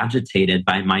so agitated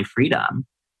by my freedom?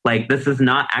 Like, this is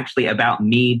not actually about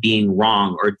me being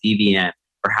wrong or deviant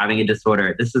or having a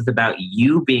disorder. This is about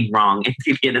you being wrong and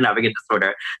deviant and having a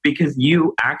disorder because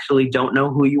you actually don't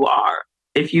know who you are.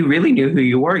 If you really knew who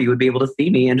you were, you would be able to see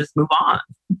me and just move on.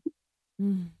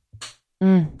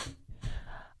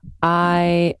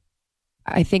 I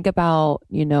think about,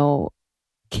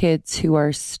 kids who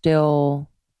are still,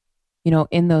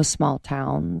 in those small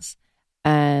towns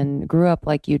and grew up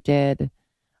like you did.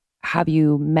 Have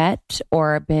you met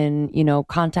or been,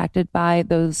 contacted by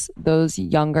those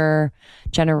younger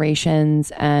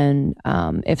generations? And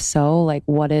if so, like,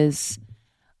 what is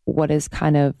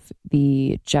kind of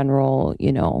the general,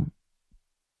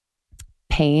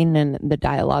 pain and the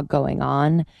dialogue going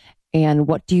on? And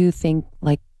what do you think,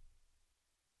 like,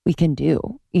 we can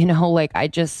do?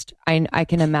 I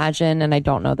can imagine, and I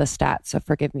don't know the stats, so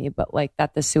forgive me, but like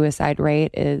that the suicide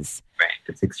rate is right.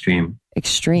 It's extreme.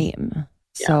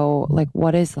 Yeah. So like,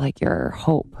 what is like your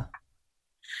hope?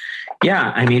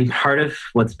 Yeah, I mean, part of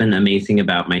what's been amazing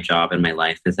about my job and my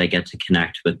life is I get to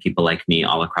connect with people like me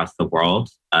all across the world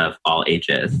of all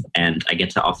ages. And I get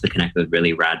to also connect with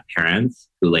really rad parents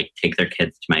who like take their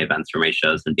kids to my events or my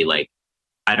shows and be like,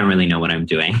 I don't really know what I'm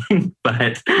doing,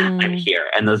 but I'm here.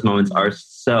 And those moments are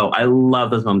I love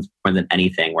those moments more than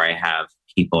anything, where I have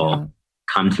people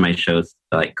come to my shows,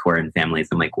 like Korean families.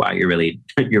 I'm like, wow, you're really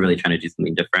trying to do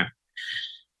something different.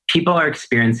 People are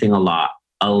experiencing a lot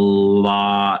a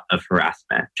lot of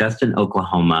harassment. Just in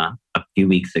Oklahoma, a few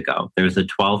weeks ago, there was a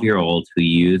 12-year-old who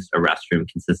used a restroom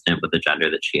consistent with the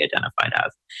gender that she identified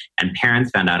as. And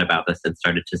parents found out about this and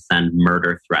started to send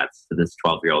murder threats to this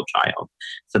 12-year-old child.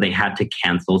 So they had to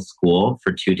cancel school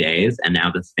for 2 days. And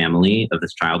now this family of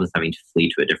this child is having to flee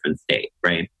to a different state,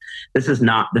 right? This is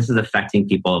affecting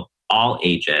people of all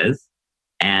ages.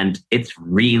 And it's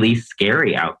really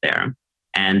scary out there.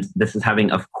 And this is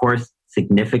having, of course,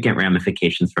 significant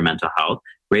ramifications for mental health.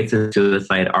 Rates of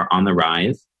suicide are on the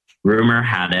rise. Rumor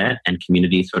had it, and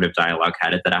community sort of dialogue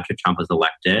had it, that after Trump was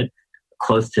elected,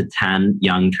 close to 10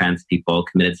 young trans people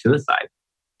committed suicide.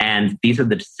 And these are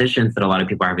the decisions that a lot of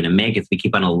people are having to make as we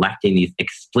keep on electing these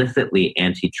explicitly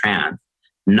anti-trans,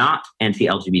 not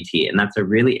anti-LGBT. And that's a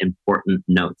really important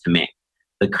note to make.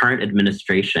 The current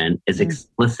administration is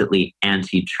explicitly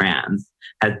anti-trans,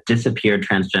 has disappeared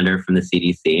transgender from the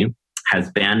CDC, has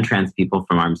banned trans people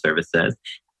from armed services,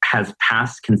 has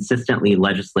passed consistently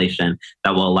legislation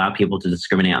that will allow people to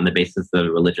discriminate on the basis of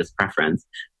religious preference.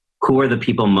 Who are the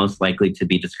people most likely to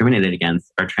be discriminated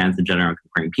against are trans and gender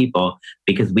non-conforming people,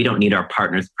 because we don't need our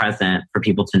partners present for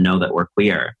people to know that we're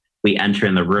queer. We enter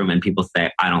in the room and people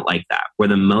say, I don't like that. We're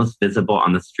the most visible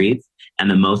on the streets and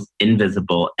the most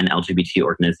invisible in LGBT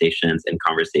organizations and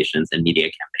conversations and media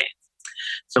campaigns.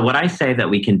 So what I say that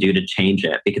we can do to change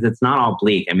it, because it's not all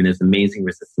bleak, I mean, there's amazing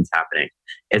resistance happening,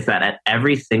 is that at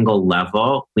every single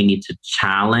level, we need to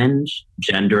challenge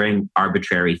gendering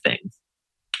arbitrary things.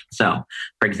 So,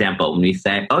 for example, when we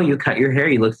say, oh, you cut your hair,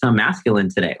 you look so masculine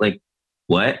today. Like,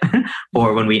 what?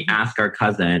 Or when we ask our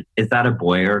cousin, is that a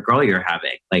boy or a girl you're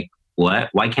having? Like, what?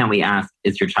 Why can't we ask,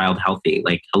 is your child healthy?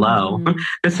 Like, hello?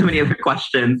 There's so many other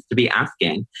questions to be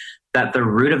asking. That the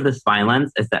root of this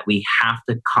violence is that we have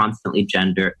to constantly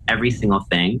gender every single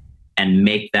thing and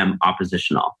make them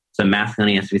oppositional. So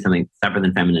masculinity has to be something separate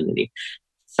than femininity.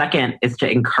 Second is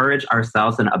to encourage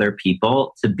ourselves and other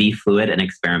people to be fluid and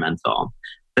experimental.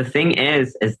 The thing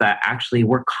is that actually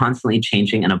we're constantly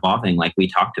changing and evolving, like we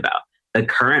talked about. The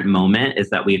current moment is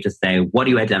that we have to say, what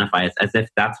do you identify as if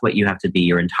that's what you have to be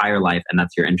your entire life and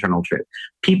that's your internal truth.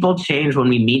 People change when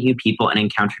we meet new people and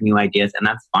encounter new ideas, and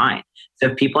that's fine. So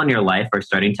if people in your life are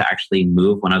starting to actually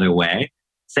move one other way,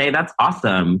 say, that's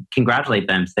awesome. Congratulate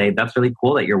them. Say, that's really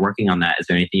cool that you're working on that. Is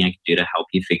there anything I can do to help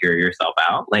you figure yourself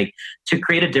out? Like, to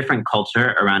create a different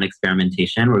culture around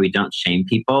experimentation where we don't shame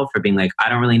people for being like, I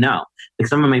don't really know. Like,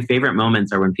 some of my favorite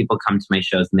moments are when people come to my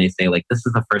shows and they say, like, this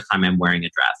is the first time I'm wearing a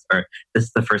dress, or this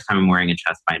is the first time I'm wearing a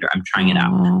chest binder. I'm trying it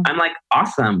out. I'm like,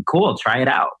 awesome, cool, try it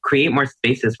out. Create more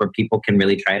spaces where people can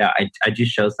really try it out. I do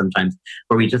shows sometimes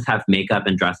where we just have makeup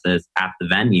and dresses at the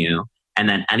venue, and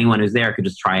then anyone who's there could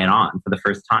just try it on for the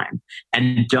first time.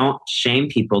 And don't shame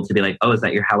people to be like, oh, is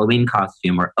that your Halloween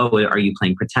costume? Or, oh, are you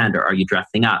playing pretend? Or are you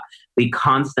dressing up? We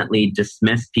constantly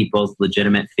dismiss people's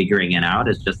legitimate figuring it out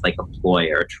as just like a ploy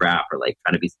or a trap or like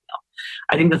trying to be still.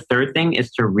 I think the third thing is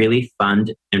to really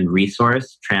fund and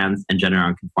resource trans and gender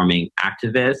nonconforming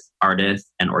activists,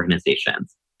 artists, and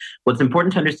organizations. What's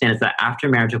important to understand is that after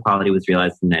marriage equality was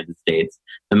realized in the United States,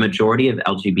 the majority of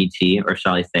LGBT, or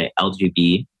shall I say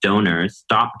LGB donors,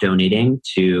 stopped donating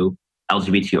to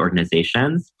LGBT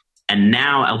organizations. And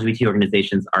now LGBT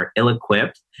organizations are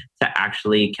ill-equipped to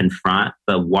actually confront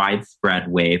the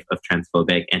widespread wave of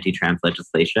transphobic, anti-trans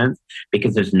legislations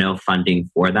because there's no funding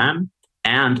for them.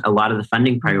 And a lot of the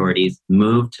funding priorities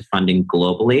move to funding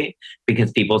globally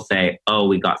because people say, oh,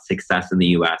 we got success in the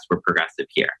US, we're progressive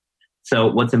here. So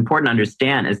what's important to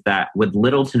understand is that with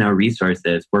little to no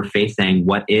resources, we're facing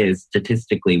what is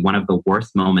statistically one of the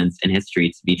worst moments in history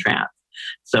to be trans.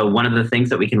 So one of the things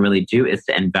that we can really do is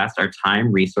to invest our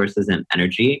time, resources, and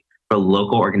energy for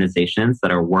local organizations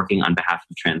that are working on behalf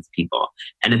of trans people.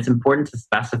 And it's important to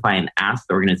specify and ask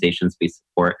the organizations we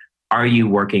support, are you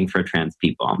working for trans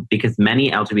people? Because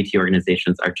many LGBT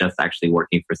organizations are just actually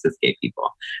working for cis gay people.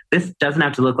 This doesn't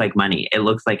have to look like money. It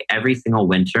looks like every single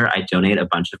winter, I donate a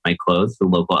bunch of my clothes to the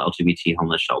local LGBT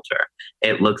homeless shelter.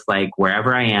 It looks like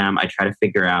wherever I am, I try to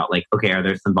figure out like, okay, are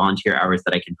there some volunteer hours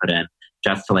that I can put in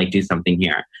just to like do something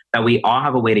here? That we all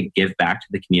have a way to give back to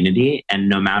the community. And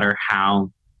no matter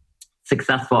how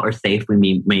successful or safe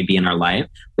we may be in our life,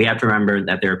 we have to remember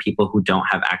that there are people who don't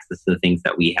have access to the things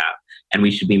that we have. And we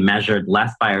should be measured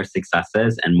less by our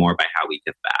successes and more by how we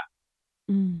give back.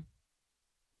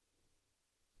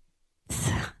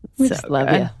 We just love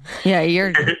you. Yeah,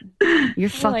 you're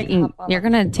fucking, you're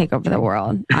going to take over the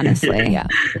world, honestly. Yeah.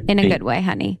 In a good way,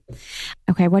 honey.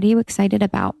 Okay. What are you excited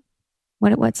about?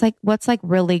 What's like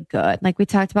really good? Like we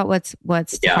talked about what's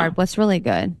hard. What's really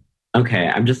good? Okay,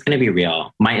 I'm just going to be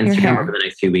real. My Your Instagram hair. over the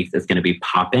next few weeks is going to be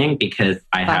popping because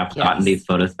I have yes. gotten these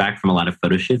photos back from a lot of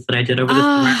photo shoots that I did over the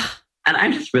summer. And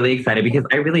I'm just really excited because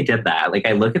I really did that. Like,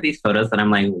 I look at these photos and I'm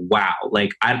like, wow,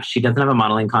 like she doesn't have a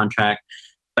modeling contract,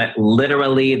 but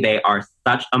literally they are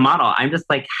such a model. I'm just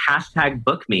like, hashtag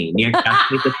book me. New York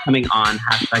Fashion Week is coming on.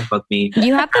 Hashtag book me.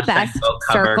 You have the Hashtag best book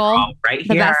cover, circle, girl, right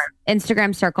the here. best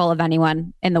Instagram circle of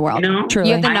anyone in the world. You know? Truly.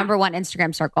 You have the number one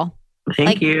Instagram circle.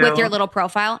 Thank you. With your little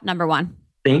profile, number one.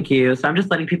 Thank you. So I'm just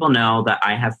letting people know that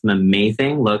I have some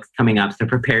amazing looks coming up. So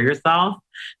prepare yourself.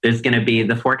 There's going to be,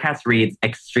 the forecast reads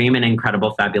extreme and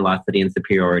incredible fabulosity and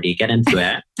superiority. Get into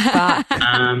it.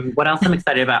 What else I'm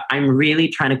excited about? I'm really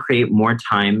trying to create more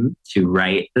time to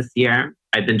write this year.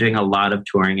 I've been doing a lot of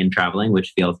touring and traveling,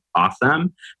 which feels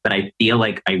awesome. But I feel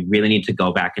like I really need to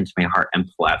go back into my heart and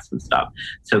pull out some stuff.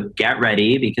 So get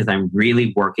ready because I'm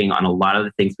really working on a lot of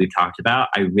the things we've talked about.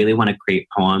 I really want to create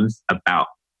poems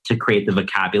to create the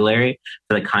vocabulary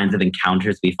for the kinds of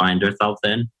encounters we find ourselves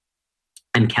in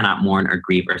and cannot mourn or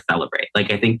grieve or celebrate.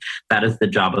 Like, I think that is the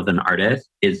job of an artist,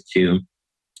 is to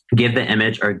give the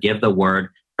image or give the word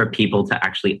for people to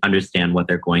actually understand what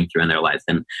they're going through in their lives.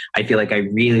 And I feel like I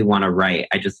really want to write.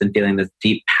 I just am feeling this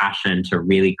deep passion to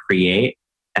really create,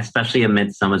 especially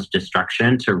amidst so much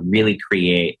destruction, to really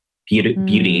create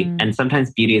beauty. And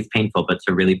sometimes beauty is painful, but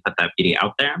to really put that beauty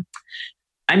out there.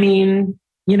 I mean,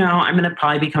 you know, I'm going to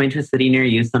probably be coming to a city near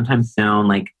you sometime soon.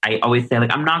 Like, I always say,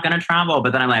 like, I'm not going to travel,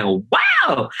 but then I'm like,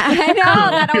 wow. I know,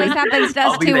 that always happens to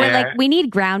us too. We're like, we need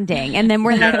grounding. And then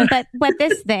we're like, but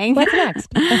this thing. What's next?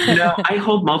 You know, I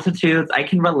hold multitudes. I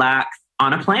can relax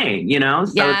on a plane, you know?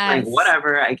 So it's like,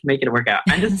 whatever, I can make it work out.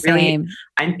 I'm just really,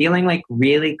 I'm feeling like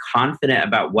really confident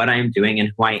about what I'm doing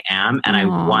and who I am. And I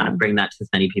want to bring that to as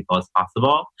many people as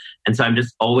possible. And so I'm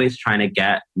just always trying to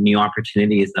get new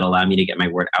opportunities that allow me to get my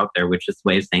word out there, which is a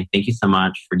way of saying, thank you so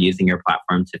much for using your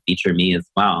platform to feature me as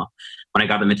well. When I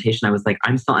got the invitation, I was like,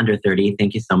 I'm still under 30.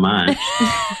 Thank you so much.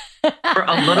 For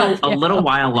a little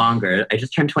while longer. I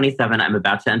just turned 27. I'm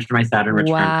about to enter my Saturn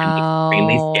return. Wow. I'm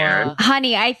extremely scared.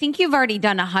 Honey, I think you've already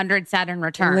done 100 Saturn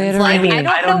returns. Literally. Like,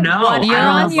 I don't know. what I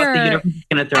don't know what the universe is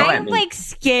going to throw at I'm me. like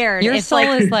scared. Your It's soul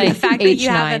is like the fact that you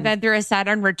H9. haven't been through a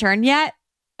Saturn return yet.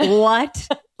 What?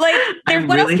 Like, I'm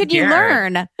what really else could you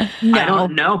scared. learn? I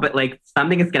don't know, but like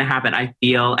something is going to happen. I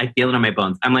feel it in my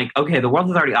bones. I'm like, okay, the world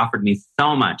has already offered me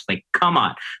so much. Like, come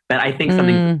on. But I think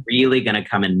something's really going to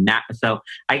come in. So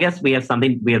I guess we have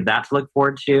that to look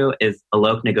forward to, is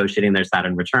Alok negotiating their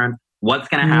Saturn return. What's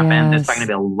going to happen? There's probably going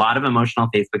to be a lot of emotional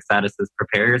Facebook statuses.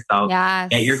 Prepare yourself. Yes.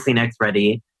 Get your Kleenex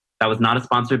ready. That was not a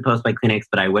sponsored post by Kleenex,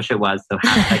 but I wish it was. So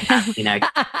hashtag Kleenex.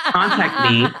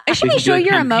 Contact me. It should We be can do show a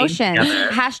your campaign emotions. together.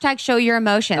 Hashtag show your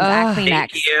emotions at Kleenex.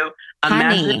 Thank you.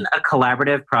 Imagine a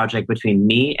collaborative project between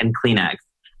me and Kleenex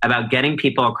about getting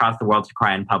people across the world to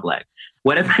cry in public.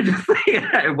 What if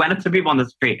I went up to people on the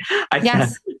street? I said,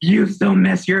 you still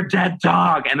miss your dead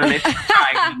dog. And then they start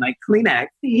crying. I'm like, Kleenex,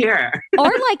 here.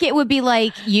 Or like it would be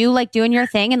like you like doing your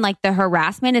thing, and like the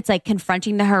harassment, it's like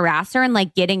confronting the harasser and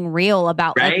like getting real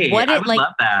about like what I it would like.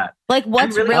 love that. Like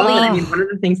what's really. really. I mean, one of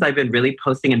the things I've been really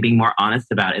posting and being more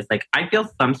honest about is like, I feel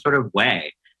some sort of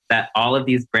way that all of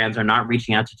these brands are not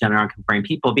reaching out to gender non-conforming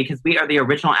people because we are the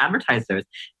original advertisers.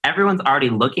 Everyone's already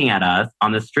looking at us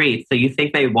on the street. So you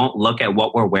think they won't look at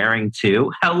what we're wearing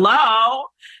too? Hello!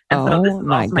 And so this is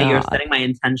also my year setting my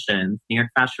intentions. New York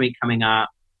Fashion Week coming up.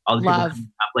 All the people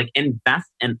coming up. Like, invest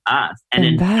in us and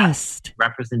invest in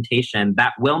representation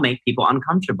that will make people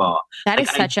uncomfortable. That is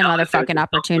such a motherfucking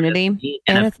opportunity.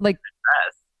 And it's like,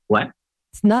 what?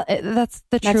 It's not, that's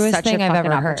the truest thing I've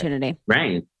ever heard.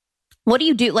 Right. What do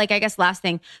you do? Like, I guess last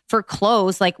thing for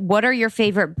clothes, like what are your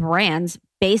favorite brands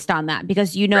based on that?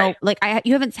 Because, you know, like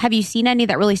have you seen any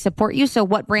that really support you? So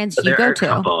what brands do you go to? There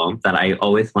are a couple that I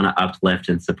always want to uplift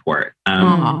and support. In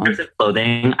terms of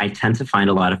clothing, I tend to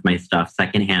find a lot of my stuff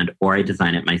secondhand or I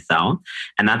design it myself.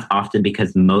 And that's often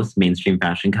because most mainstream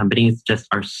fashion companies just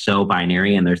are so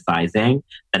binary in their sizing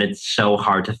that it's so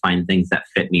hard to find things that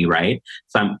fit me right.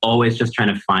 So I'm always just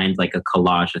trying to find like a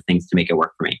collage of things to make it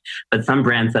work for me. But some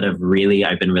brands that I've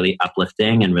been really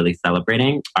uplifting and really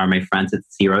celebrating are my friends at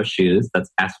Syro Shoes.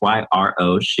 That's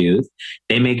SYRO Shoes.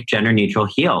 They make gender neutral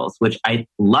heels, which I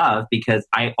love because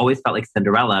I always felt like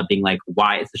Cinderella being like,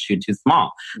 why is the shoe too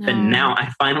small? But now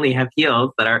I finally have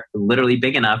heels that are literally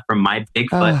big enough for my big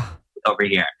foot over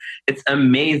here. It's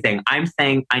amazing. I'm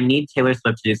saying I need Taylor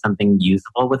Swift to do something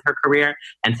usable with her career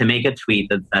and to make a tweet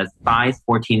that says size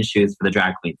 14 shoes for the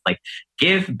drag queens. Like,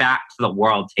 give back to the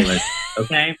world, Taylor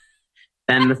Swift, okay?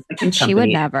 Then the second company, she would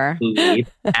never. Fluide,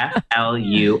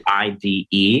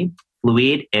 FLUIDE,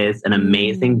 Fluid is an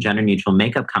amazing gender neutral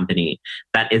makeup company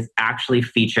that is actually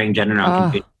featuring gender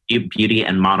neutral beauty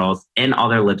and models in all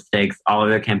their lipsticks, all of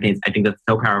their campaigns. I think that's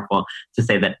so powerful to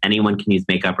say that anyone can use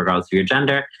makeup regardless of your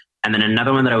gender. And then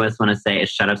another one that I always want to say is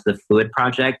shout out to the Fluid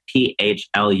Project,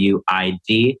 PHLUID.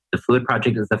 The Fluid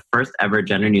Project is the first ever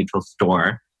gender neutral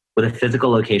store with a physical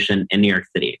location in New York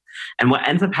City. And what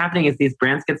ends up happening is these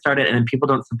brands get started and then people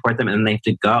don't support them and then they have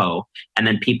to go. And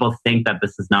then people think that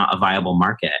this is not a viable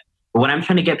market. But what I'm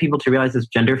trying to get people to realize is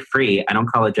gender free. I don't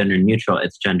call it gender neutral.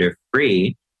 It's gender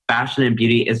free. Fashion and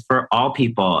beauty is for all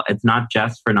people. It's not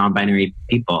just for non-binary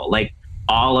people. Like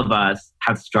all of us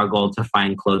have struggled to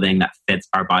find clothing that fits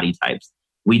our body types.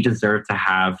 We deserve to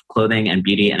have clothing and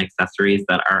beauty and accessories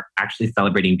that are actually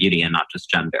celebrating beauty and not just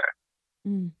gender.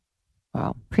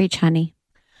 Wow. Preach, honey.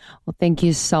 Well, thank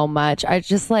you so much. I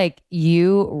just like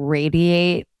you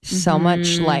radiate so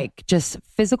much like just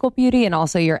physical beauty and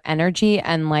also your energy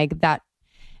and like that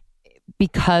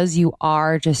because you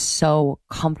are just so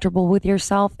comfortable with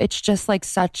yourself. It's just like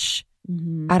such,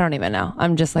 I don't even know.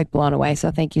 I'm just like blown away.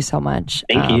 So thank you so much.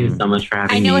 Thank you so much for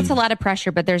having me. I know it's a lot of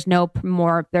pressure, but there's no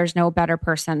better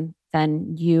person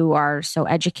than you are. So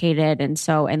educated and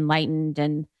so enlightened,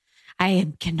 and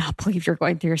I cannot believe you're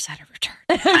going through your set of return.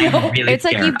 I'm really It's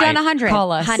like scared. you've done 100.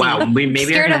 Call us. Honey. Wow, maybe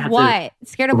scared of what?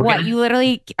 Scared of We're what? gonna- You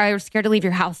literally are scared to leave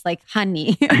your house, like,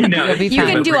 honey. I know. You'll be You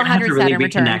fine. can do We're gonna have 100 to really Saturn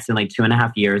returns. reconnect in like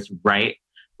 2.5 years, right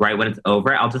when it's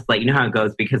over. I'll just let you know how it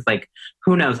goes because like,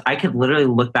 who knows? I could literally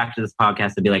look back to this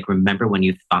podcast and be like, remember when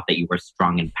you thought that you were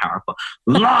strong and powerful?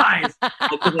 Lies!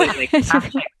 like,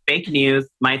 hashtag fake news,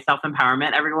 my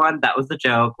self-empowerment, everyone. That was a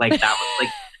joke. Like that was like,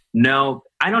 no,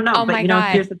 I don't know. Oh but my you know,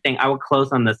 God. here's the thing. I will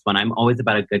close on this one. I'm always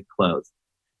about a good close.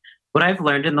 What I've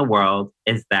learned in the world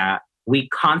is that we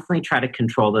constantly try to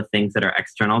control the things that are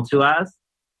external to us,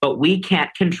 but we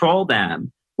can't control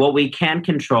them. What we can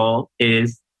control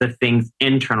is the things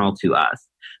internal to us.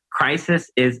 Crisis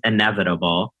is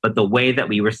inevitable, but the way that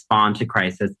we respond to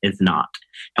crisis is not.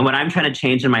 And what I'm trying to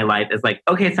change in my life is like,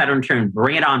 okay, Saturn return,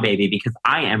 bring it on, baby, because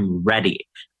I am ready.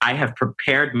 I have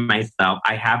prepared myself.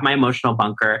 I have my emotional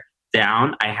bunker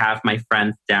down. I have my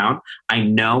friends down. I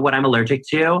know what I'm allergic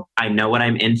to. I know what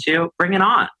I'm into. Bring it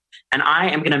on. And I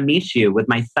am going to meet you with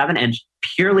my 7-inch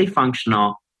purely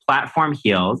functional platform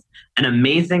heels, an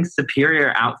amazing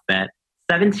superior outfit,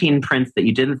 17 prints that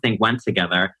you didn't think went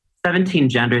together, 17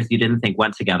 genders you didn't think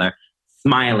went together,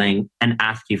 smiling and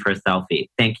ask you for a selfie.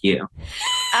 Thank you.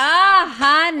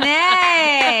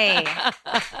 honey.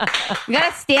 You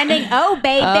got a standing O,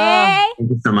 baby. Thank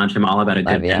you so much. I'm all about a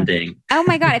Love good you. ending. Oh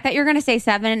my God. I thought you were going to say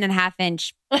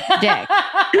 7.5-inch dick.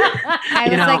 I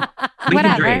was like, we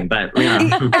whatever. can dream, but you know.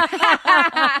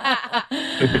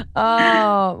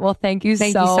 Oh, well, thank you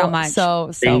Thank you so much.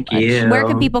 So Thank much. you. Where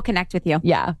can people connect with you?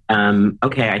 Yeah.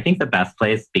 Okay, I think the best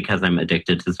place, because I'm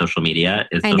addicted to social media,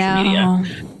 is I social know.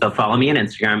 media. So follow me on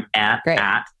Instagram Great.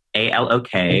 at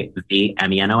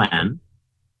ALOKVMENON.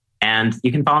 And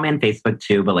you can follow me on Facebook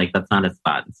too, but like that's not as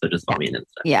fun. So just follow me on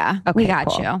Instagram. Yeah, we Okay, got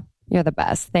cool. you. You're the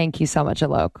best. Thank you so much,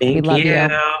 Alok. Thank we love you.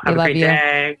 Have We a love great you.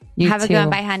 day. You Have a too. good one.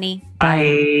 Bye, honey.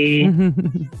 Bye.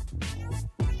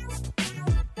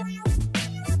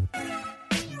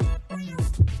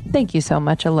 Thank you so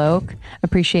much, Alok.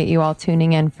 Appreciate you all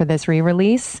tuning in for this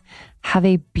re-release. Have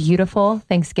a beautiful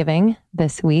Thanksgiving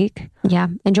this week. Yeah,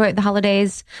 enjoy the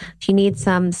holidays. If you need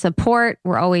some support,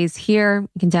 we're always here.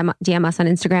 You can DM us on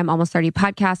Instagram, Almost 30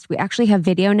 Podcast. We actually have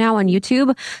video now on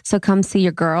YouTube, so come see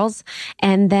your girls.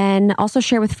 And then also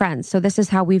share with friends. So this is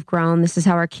how we've grown. This is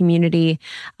how our community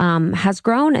has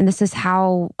grown. And this is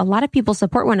how a lot of people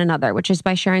support one another, which is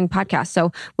by sharing podcasts.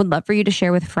 So would love for you to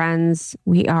share with friends.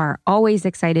 We are always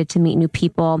excited to meet new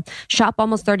people. Shop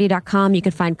almost30.com. You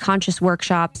can find conscious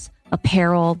workshops,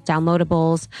 apparel,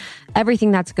 downloadables,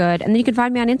 everything that's good. And then you can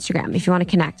find me on Instagram if you want to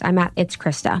connect. I'm at It's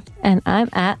Krista. And I'm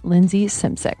at Lindsay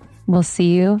Simsick. We'll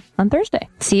see you on Thursday.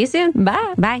 See you soon.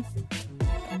 Bye. Bye.